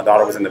cases, my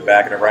daughter was in the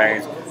back of the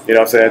range. You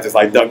know what I'm saying? Just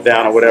like ducked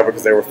down or whatever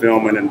because they were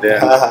filming. And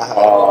then,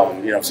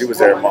 you know, she was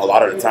there a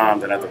lot of the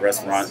times and at the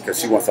restaurant because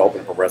she wants to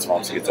open up a restaurant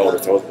when she gets older.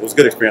 So it was a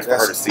good experience for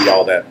her to see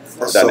all that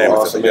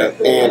dynamics. So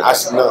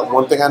awesome, and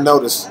one thing I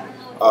noticed,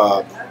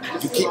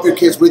 you keep your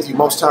kids with you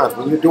most times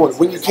when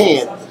you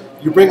can,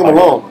 you bring them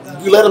along.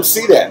 You let them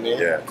see that, man.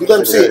 Yeah. You let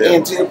them see it.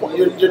 And to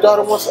your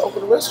daughter wants to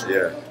open a restaurant.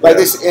 Yeah. Like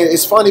this, and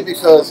it's funny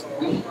because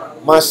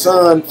my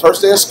son,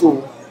 first day of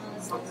school,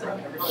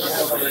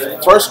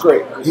 first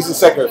grade, he's in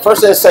second grade.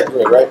 First day of second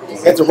grade, right? He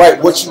had to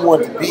write what you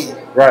want to be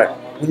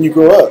when you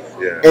grow up.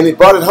 Yeah. And he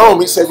brought it home.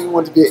 He said he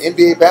wanted to be an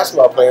NBA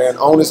basketball player and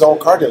own his own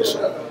car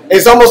dealership.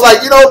 It's almost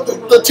like, you know,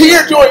 the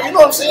tier joint, you know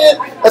what I'm saying?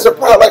 As a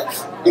product,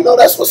 like, you know,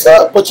 that's what's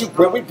up. But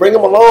we bring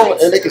them along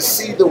and they can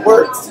see the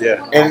work.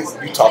 Yeah. And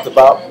you talked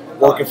about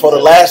working for the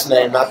last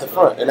name, not the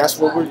front. And that's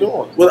what we're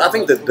doing. Well, I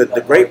think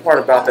the great part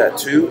about that,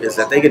 too, is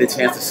that they get a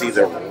chance to see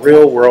the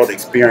real-world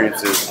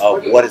experiences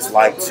of what it's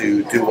like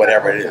to do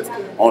whatever it is,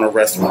 own a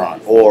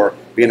restaurant or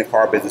be in the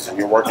car business and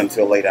you're working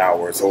until late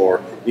hours,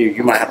 or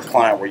you might have a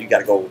client where you got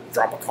to go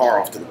drop a car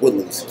off to the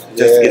Woodlands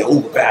just to get an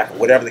Uber back, or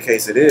whatever the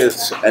case it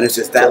is, and it's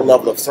just that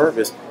level of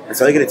service. And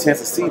so they get a chance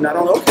to see not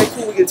only, okay,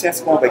 cool, we get a chance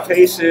to go on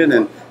vacation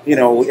and, you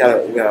know, we got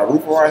a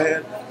roof over our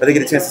head, but they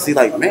get a chance to see,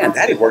 like, man,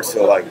 daddy works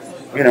till, like,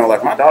 you know,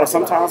 like my daughter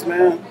sometimes,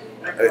 man,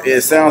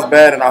 it sounds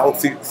bad, and I hope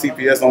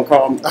CPS don't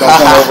come over.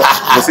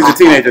 But she's a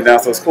teenager now,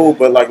 so it's cool.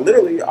 But like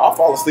literally, I'll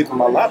fall asleep on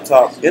my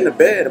laptop in the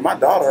bed, and my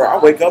daughter, I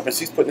wake up and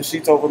she's putting the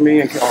sheets over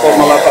me and close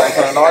my laptop and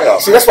turning it all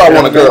off. See, that's why I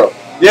want a girl.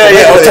 Yeah.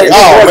 It'd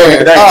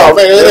be all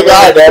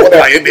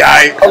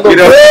right. You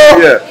know,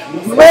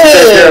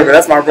 man.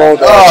 That's my role.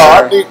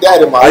 I need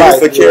that in my life. I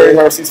used to carry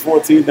her. She's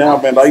 14 now,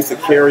 man. I used to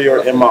carry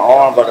her in my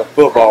arms like a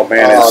football,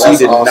 man, and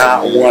she did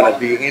not want to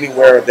be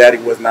anywhere Daddy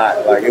was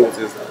not. Like it was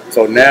just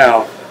so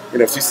now. You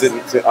know, she's sitting.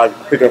 I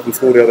picked her up from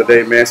school the other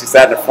day, man. She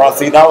sat in the front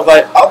seat, and I was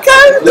like,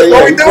 "Okay, that's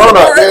what we doing."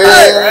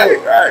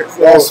 Right. So,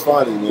 that's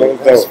funny, man.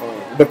 That's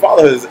funny. But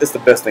fatherhood is the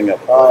best thing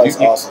ever. It's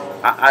awesome.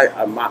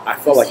 I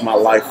felt like my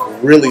life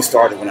really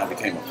started when I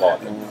became a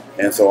father,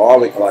 and so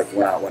always like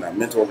when I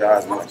mentor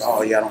guys, and they're like,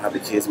 "Oh yeah, I don't have the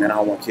kids, man. I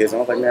don't want kids." And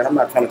I was like, "Man, I'm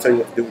not trying to tell you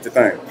what to do with your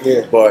thing."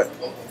 Yeah. But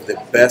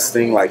the best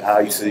thing, like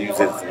I used to use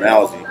it as an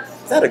analogy.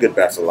 I had a good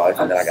bachelor life,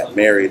 and then I got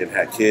married and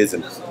had kids,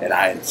 and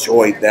I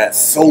enjoyed that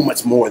so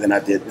much more than I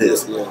did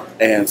this.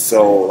 And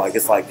so, like,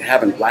 it's like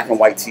having black and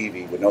white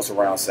TV with no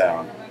surround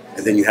sound,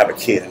 and then you have a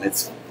kid, and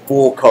it's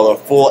full color,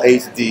 full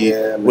HD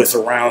with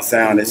surround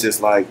sound. It's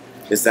just like,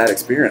 it's that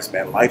experience,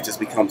 man. Life just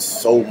becomes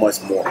so much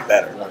more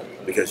better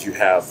because you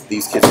have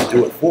these kids to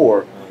do it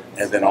for,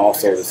 and then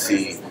also to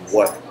see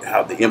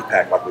how the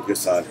impact, like with your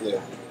son,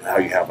 how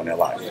you have on their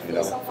life, you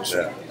know? For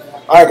sure.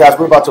 All right, guys,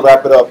 we're about to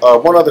wrap it up.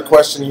 One other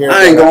question here.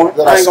 I ain't going.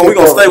 We're going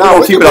to stay. We're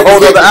going to keep it a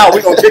whole other hour.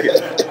 We're going to kick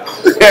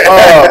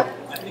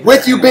it.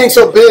 With you being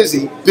so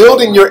busy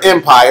building your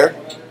empire,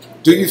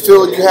 do you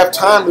feel you have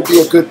time to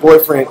be a good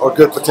boyfriend or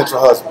good potential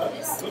husband?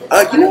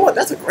 You know what?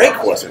 That's a great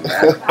question,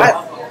 man.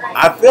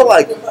 I feel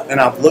like,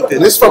 and I've looked at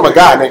this from a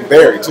guy named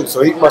Barry, too,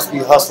 so he must be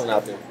hustling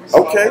out there.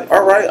 Okay,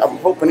 all right. I'm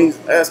hoping he's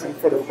asking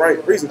for the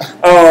right reason.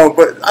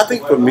 But I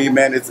think for me,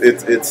 man,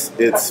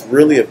 it's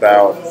really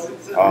about...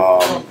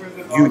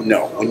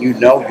 when you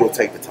know, you'll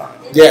take the time.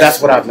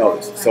 That's what I've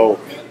noticed. So,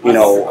 you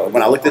know,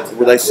 when I looked at the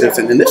relationships,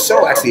 and this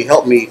show actually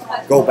helped me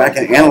go back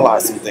and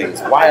analyze some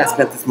things. Why I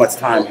spent this much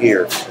time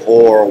here,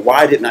 or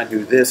why didn't I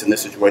do this in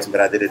this situation,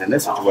 but I did it in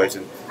this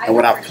situation. And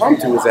what I've come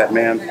to is that,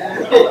 man,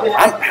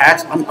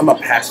 I'm a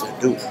passionate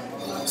dude.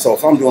 So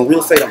if I'm doing real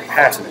estate, I'm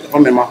passionate. If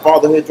I'm in my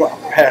fatherhood,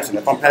 I'm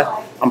passionate. If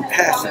I'm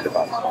passionate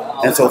about it.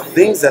 And so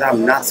things that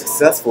I'm not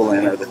successful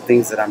in are the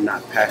things that I'm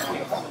not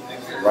passionate about.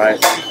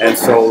 Right? And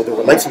so the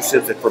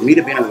relationships, that for me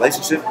to be in a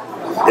relationship,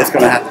 it's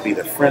going to have to be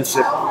the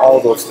friendship, all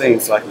those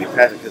things, so I can be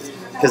passionate.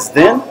 Because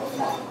then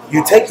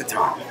you take the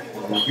time.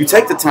 You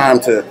take the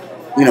time to,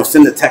 you know,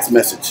 send a text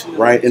message,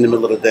 right, in the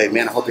middle of the day.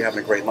 Man, I hope you're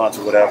having a great lunch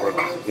or whatever.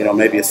 You know,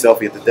 maybe a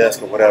selfie at the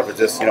desk or whatever.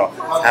 Just, you know,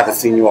 I haven't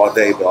seen you all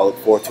day, but I look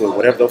forward to it.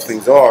 Whatever those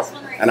things are.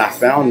 And I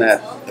found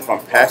that if I'm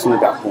passionate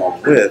about who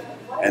I'm with,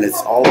 and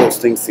it's all those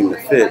things seem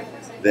to fit,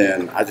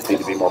 then I just need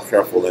to be more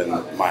careful in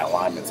my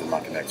alignments and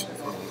my connections.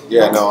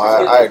 Yeah, no,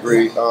 I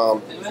agree.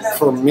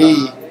 For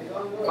me,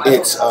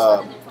 it's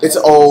it's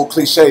an old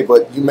cliche,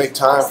 but you make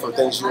time for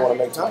things you want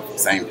to make time for.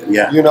 Same thing.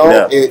 Yeah. You know,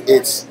 yeah.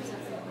 It's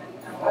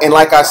and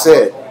like I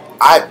said,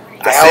 I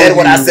said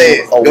what I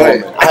said. A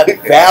woman. I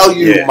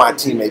value my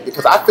teammate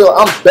because I feel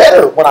I'm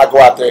better when I go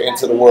out there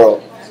into the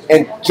world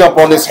and jump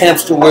on this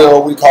hamster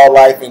wheel we call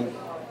life and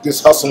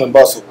this hustle and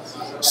bustle.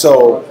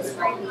 So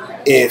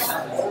if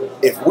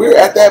we're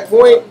at that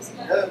point,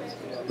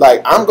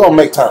 like I'm gonna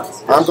make time.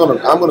 I'm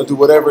gonna do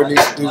whatever it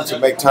needs to do to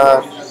make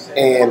time.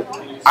 And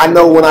I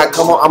know when I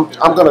come on,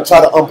 I'm gonna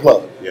try to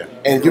unplug. Yeah.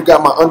 And you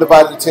got my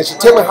undivided attention.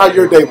 Tell me how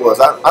your day was.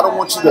 I don't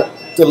want you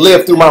to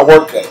live through my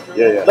work day.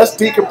 Yeah. Let's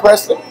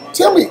decompress it.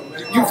 Tell me,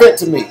 you vent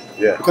to me.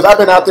 Yeah. Because I've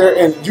been out there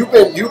and you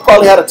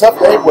probably had a tough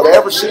day,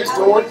 whatever she's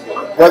doing,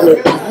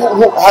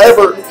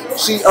 however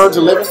she earns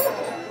a living,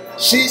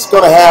 she's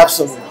gonna have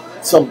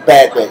some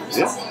bad days.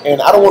 Yeah.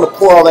 And I don't want to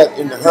pour all that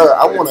into her.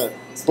 I want to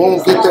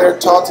get there,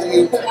 talk to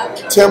you,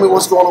 tell me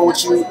what's going on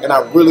with you, and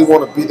I really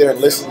want to be there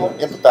and listen and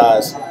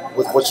empathize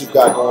with what you've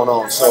got going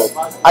on. So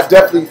I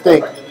definitely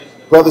think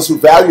brothers who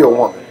value a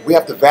woman, we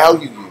have to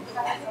value you.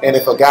 And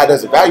if a guy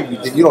doesn't value you,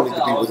 then you don't need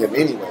to be with him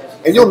anyway.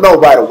 And you'll know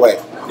right away.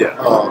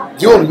 Yeah.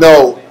 You'll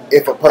know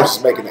if a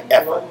person's making an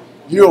effort.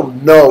 You'll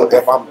know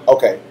if I'm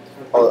okay.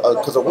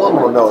 Because a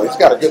woman will know. He's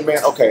got a good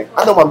man. Okay,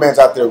 I know my man's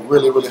out there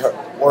really, really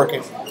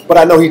working. But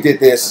I know he did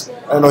this.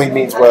 I know he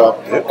means well.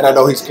 And I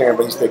know he's caring,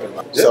 but he's thinking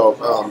about it. So,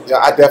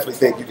 I definitely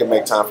think you can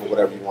make time for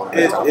whatever you want to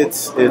make time for.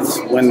 It's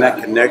when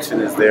that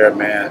connection is there,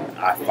 man,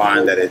 I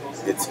find that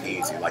it's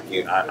easy. Like,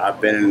 I've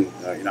been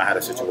in, I had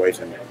a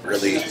situation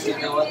really,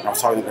 I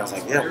was talking to her, I was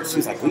like, yeah,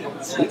 she's like, we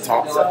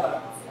talk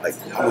like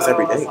almost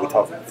every day. We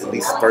talk at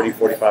least 30,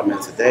 45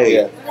 minutes a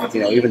day,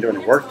 even during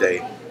the work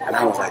day. And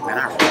I was like, man,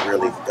 I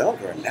really felt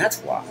her, and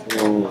that's why.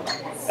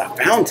 I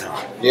found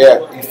time.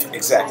 Yeah,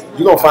 exactly.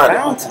 You're going to find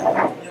found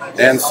time.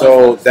 And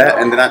so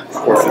and then I, of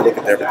course, I look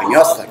at everything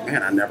else, like,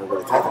 man, I never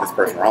really talked to this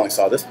person. Or I only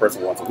saw this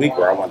person once a week,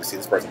 or I wanted to see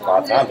this person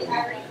 5 times a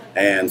week.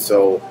 And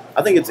so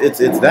I think it's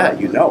that,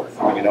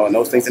 and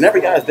those things. And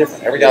every guy is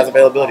different. Every guy's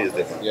availability is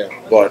different. Yeah.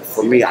 But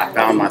for me, I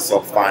found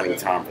myself finding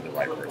time for the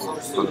right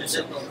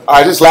person. All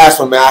right, this last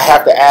one, man. I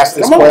have to ask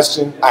this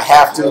question. I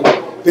have to.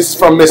 This is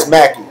from Miss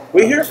Mackey.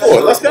 We're here for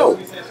it. Let's go.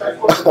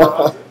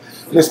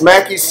 Miss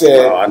Mackey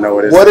said, I know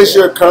what is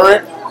your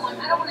current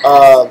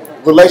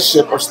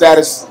relationship or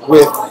status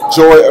with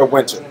Joy or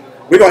Winter?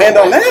 We're going to end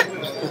on that?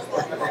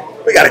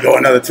 We got to go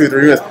another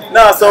 2-3 minutes.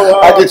 No, so,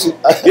 I get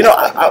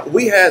you.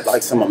 we had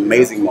like some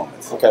amazing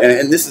moments. Okay.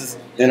 And this is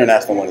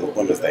International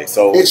Women's Day.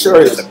 So it sure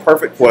is. It's the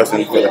perfect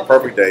question for the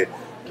perfect day.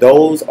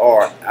 Those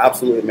are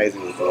absolutely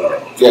amazing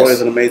women. Joy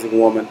is an amazing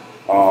woman,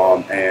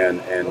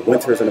 and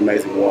Winter is an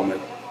amazing woman.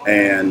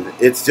 And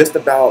it's just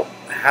about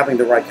having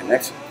the right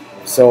connection.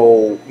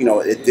 So,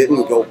 it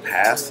didn't go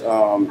past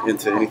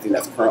into anything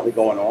that's currently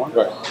going on.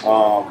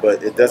 Right.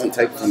 But it doesn't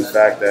take from the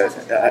fact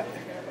that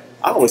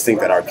I always think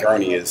that our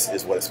journey is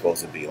what it's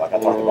supposed to be. Like I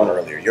talked about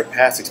earlier, your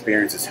past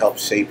experiences help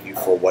shape you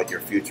for what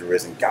your future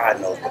is, and God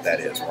knows what that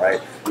is,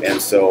 right?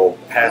 And so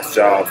past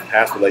jobs,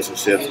 past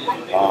relationships,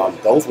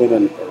 those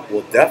women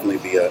will definitely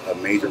be a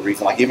major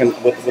reason. Like even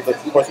with the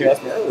question you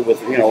asked me earlier,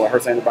 with her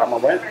saying about my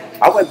rent,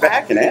 I went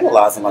back and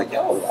analyzed and like,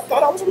 yo, I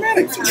thought I was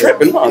romantic. She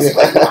tripping, huh?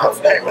 Like, I was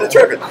really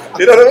tripping.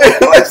 You know what I mean?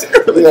 Like,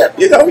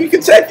 really, you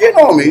can check in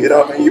on me. You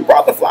know what I mean? You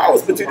brought the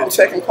flowers, but you didn't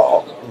check and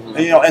call.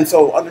 And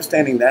so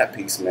understanding that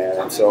piece, man,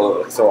 and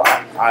so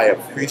I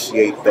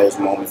appreciate those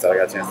moments that I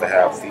got a chance to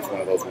have with each one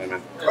of those women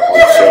on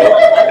the show,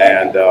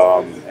 and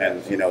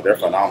they're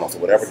phenomenal. So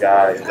whatever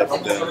guy ends up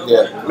with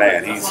them,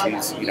 man,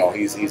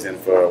 he's in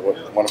for what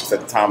one of them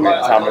said, the time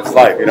of his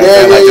life.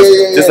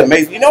 Just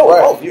amazing. They're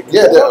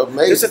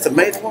amazing. It's just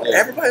amazing.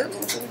 Everybody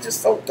is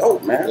just so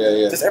dope, man.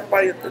 Just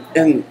everybody,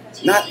 and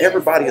not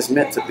everybody is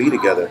meant to be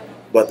together,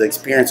 but the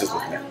experiences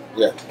with men.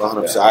 Yeah,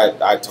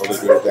 100%. I totally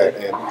agree with that.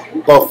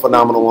 And both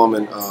phenomenal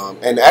women.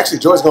 And actually,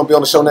 Joy's going to be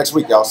on the show next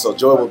week, y'all. So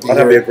Joy will be here.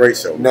 That'll be a great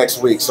show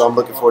next week. So I'm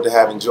looking forward to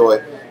having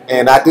Joy.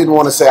 And I didn't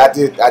want to say I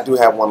do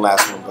have one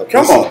last one, but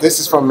this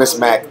is from Miss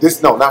Mac.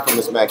 Not from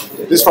Miss Mac.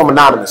 This is from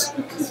Anonymous.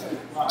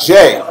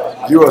 Jay,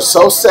 you are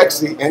so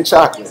sexy and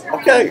chocolate.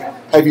 Okay.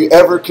 Have you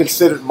ever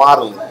considered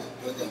modeling,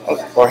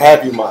 or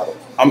have you modeled?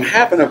 I'm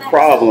having a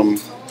problem.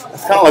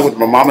 It's kind of like with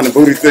my mom and the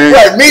booty thing.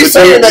 Right, me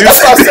saying that.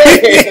 That's what I'm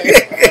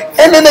saying.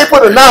 And then they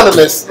put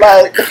anonymous.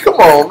 Like, come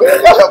on, man,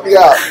 y'all help me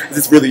out. Is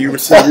this really you,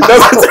 Rashid? No,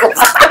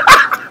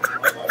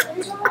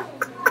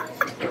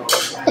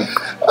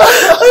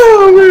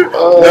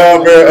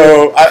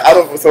 man. I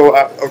don't. So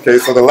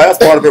So the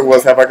last part of it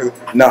was,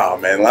 nah,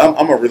 man.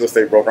 I'm a real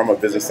estate broker. I'm a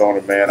business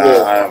owner, man.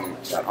 I'm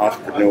an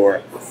entrepreneur,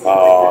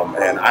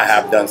 and I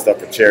have done stuff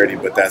for charity,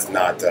 but that's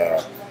not.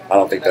 I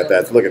don't think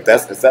that's. Look, if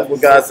that's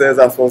what God says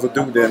I'm supposed to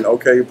do, then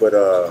okay. But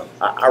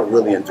I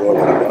really enjoy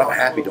what I'm doing. I'm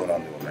happy doing what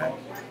I'm doing, man.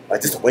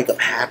 Like just to wake up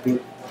happy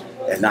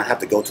and not have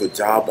to go to a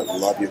job but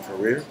love your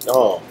career.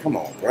 Oh, come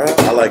on, bro.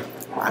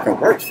 I can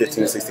work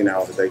 15 to 16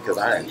 hours a day because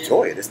I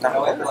enjoy it. It's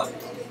not work.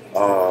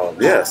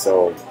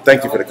 So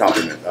thank you for the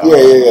compliment.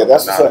 Yeah.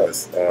 That's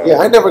what's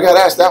up. I never got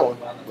asked that one.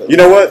 You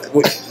know what?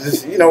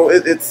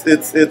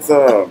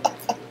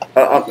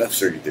 I'm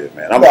sure you did,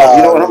 man. You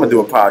know what? I'm gonna do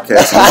a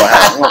podcast.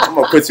 I'm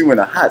gonna put you in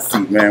a hot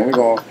seat, man. We're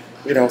gonna,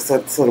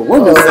 so the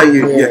women say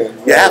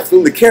you're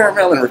absolutely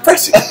caramel and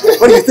refreshing.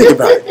 What do you think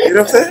about it? You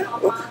know what I'm saying?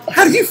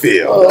 How do you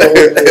feel? Oh,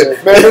 man,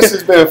 this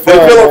has been fun.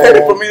 Do you feel okay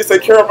for me to say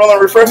caramel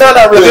and refreshing? No,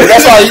 not really.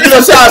 That's why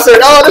I said,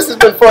 oh, this has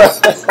been fun.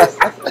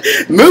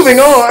 Moving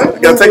on.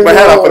 Gotta take my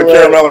hat off for the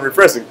caramel and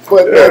refreshing.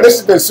 But man, this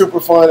has been super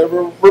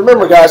fun.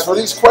 Remember, guys, for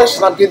these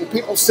questions, I'm getting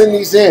people send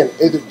these in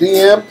either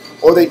DM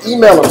or they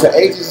email them to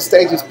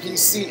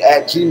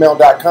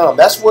agesandsstagespc@gmail.com.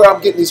 That's where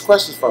I'm getting these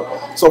questions from.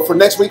 So for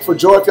next week, for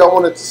Joy, if y'all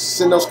want to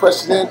send those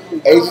questions in,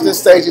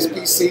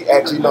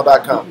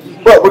 agesandsstagespc@gmail.com.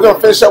 But we're going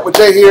to finish up with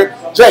Jay here.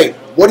 Jay,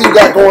 what do you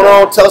got going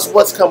on? Tell us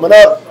what's coming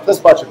up. Tell us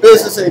about your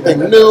business,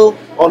 anything new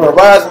on the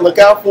horizon, look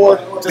out for.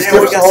 Just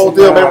give us the whole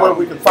deal, man, where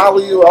we can follow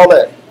you, all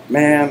that.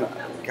 Man,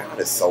 God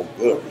is so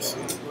good,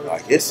 Rashid.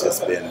 Like, it's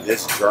just been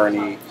this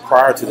journey.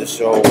 Prior to the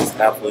show, it was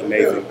absolutely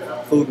amazing.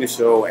 Including the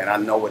show, and I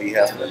know what he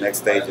has for the next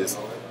stages.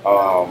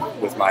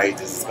 With my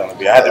ages, it's gonna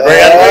be. I had to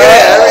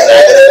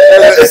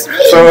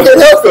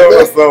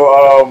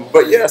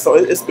but yeah, so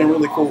it's been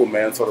really cool,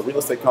 man. So the real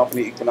estate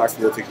company, Equinox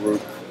Realty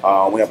Group,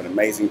 we have an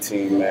amazing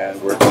team, man.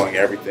 We're doing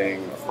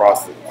everything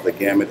across the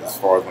gamut as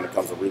far as when it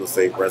comes to real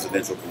estate,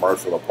 residential,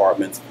 commercial,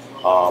 apartments.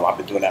 I've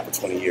been doing that for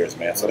 20 years,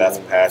 man. So that's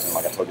a passion.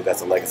 Like I told you,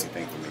 that's a legacy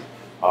thing for me.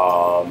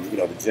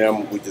 The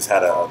gym, we just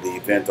had the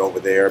event over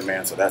there,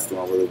 man, so that's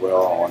doing really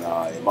well on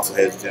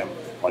Musclehead's gym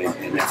on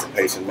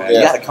Emancipation, man. Yeah.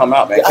 You got to come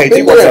out, man.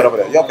 KG works out over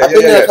there. I've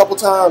been there a couple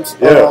times.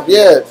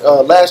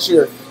 Last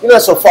year.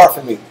 It's so far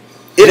from me.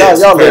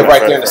 Y'all live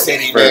right there in the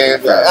city,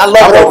 man. I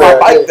rode my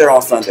bike there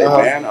on Sunday,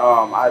 man.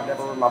 I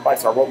never rode my bike,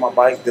 so I rode my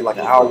bike, did like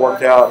an hour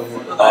workout,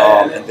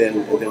 and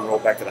then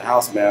rode back to the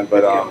house, man.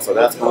 But so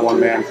that's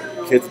going, man.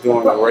 Kids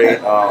doing great.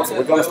 So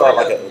we're going to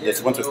start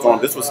this winter storm.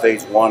 This was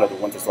stage 1 of the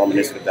winter storm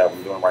initiative that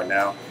we're doing right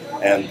now.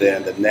 And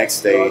then the next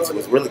stage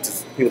was really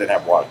just people that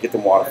have water. Get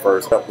them water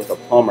first. Up with a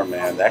plumber,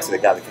 man. Actually,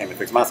 the guy that came and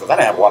fixed my house. I didn't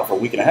have water for a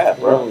week and a half,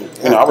 bro. I was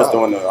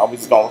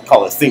just going to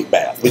call it a sink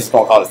bath. We're just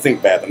going to call it a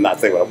sink bath and not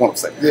say what I want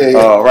to say.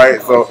 Right?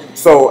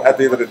 So at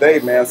the end of the day,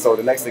 man, so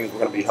the next thing is we're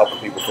going to be helping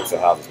people fix their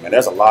houses, man.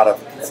 There's a lot of,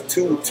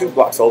 two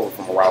blocks over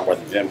from around where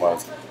the gym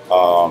was,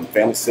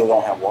 families still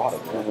don't have water,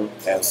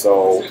 and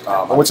so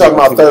and we're talking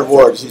about Third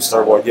Ward,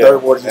 Houston,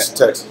 Houston,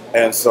 Texas.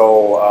 And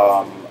so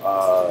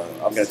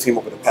I'm going to team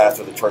up with the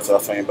pastor of the church that I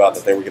was telling you about,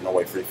 that they were giving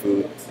away free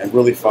food, and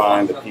really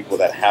find the people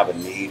that have a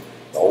need,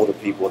 the older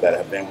people that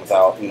have been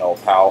without,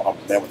 power,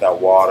 been without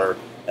water,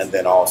 and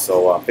then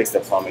also fix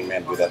their plumbing,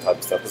 man, do that type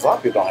of stuff. Because a lot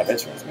of people don't have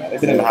insurance, man. They've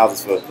been in the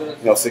houses for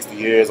 60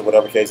 years or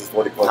whatever cases,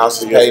 40 years.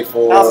 Houses paid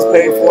for.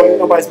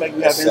 Nobody's making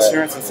you have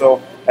insurance, and so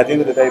at the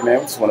end of the day, man,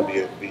 we just want to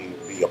be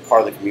a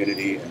part of the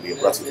community and be a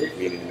blessing to the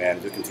community, man,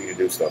 and just continue to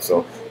do stuff.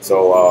 So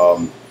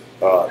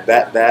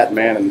that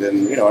man, and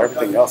then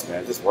everything else,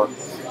 man, just work.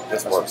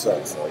 Just works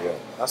out. So yeah,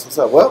 that's what's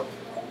up. Well,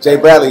 Jay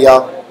Bradley,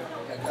 y'all,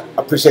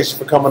 I appreciate you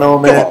for coming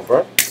on, man. Come on,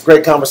 bro.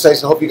 Great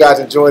conversation. Hope you guys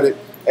enjoyed it.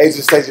 Age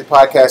and Stage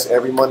podcast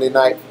every Monday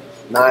night,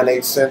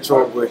 9/8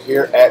 Central. We're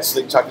here at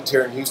Sleek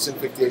Chocolatier in Houston,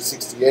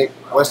 5868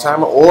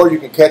 Westheimer, or you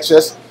can catch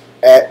us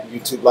at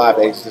YouTube Live,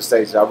 Age and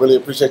Stage. I really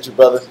appreciate you,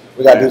 brother.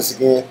 We got to do this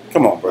again.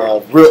 Come on,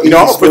 bro. I'm going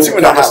to put you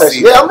in the hot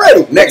seat. Yeah, I'm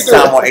ready. Next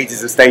time on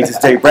Ages and Stages,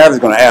 Jay Bradley's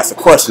going to ask the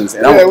questions,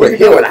 and I'm going to put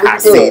him in the hot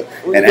seat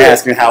and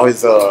ask him how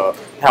his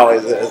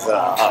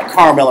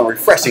caramel and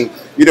refreshing,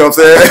 you know what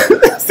I'm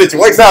saying?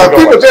 Situation. Now, if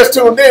people just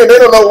tuned in, they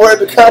don't know where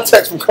the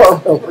context from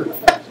caramel.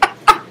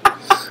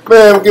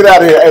 Man, we'll get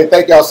out of here. Hey,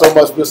 thank y'all so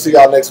much. We'll see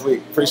y'all next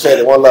week. Appreciate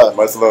it. One love.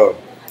 Much love.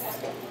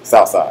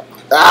 Southside.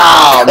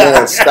 Ah,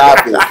 man,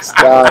 stop it.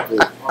 Stop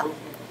it.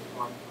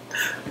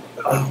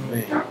 Oh,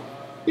 man.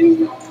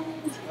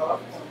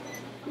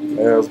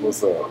 That's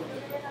what's up.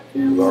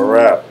 It's a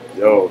wrap.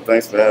 Yo,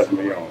 thanks for having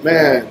me on.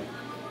 Man,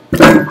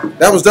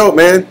 that was dope,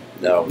 man.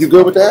 No, you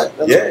good with that?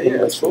 Yeah,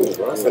 that's cool,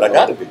 bro. I said I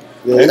got to be.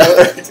 Yeah.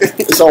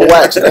 It's on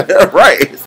wax. Right.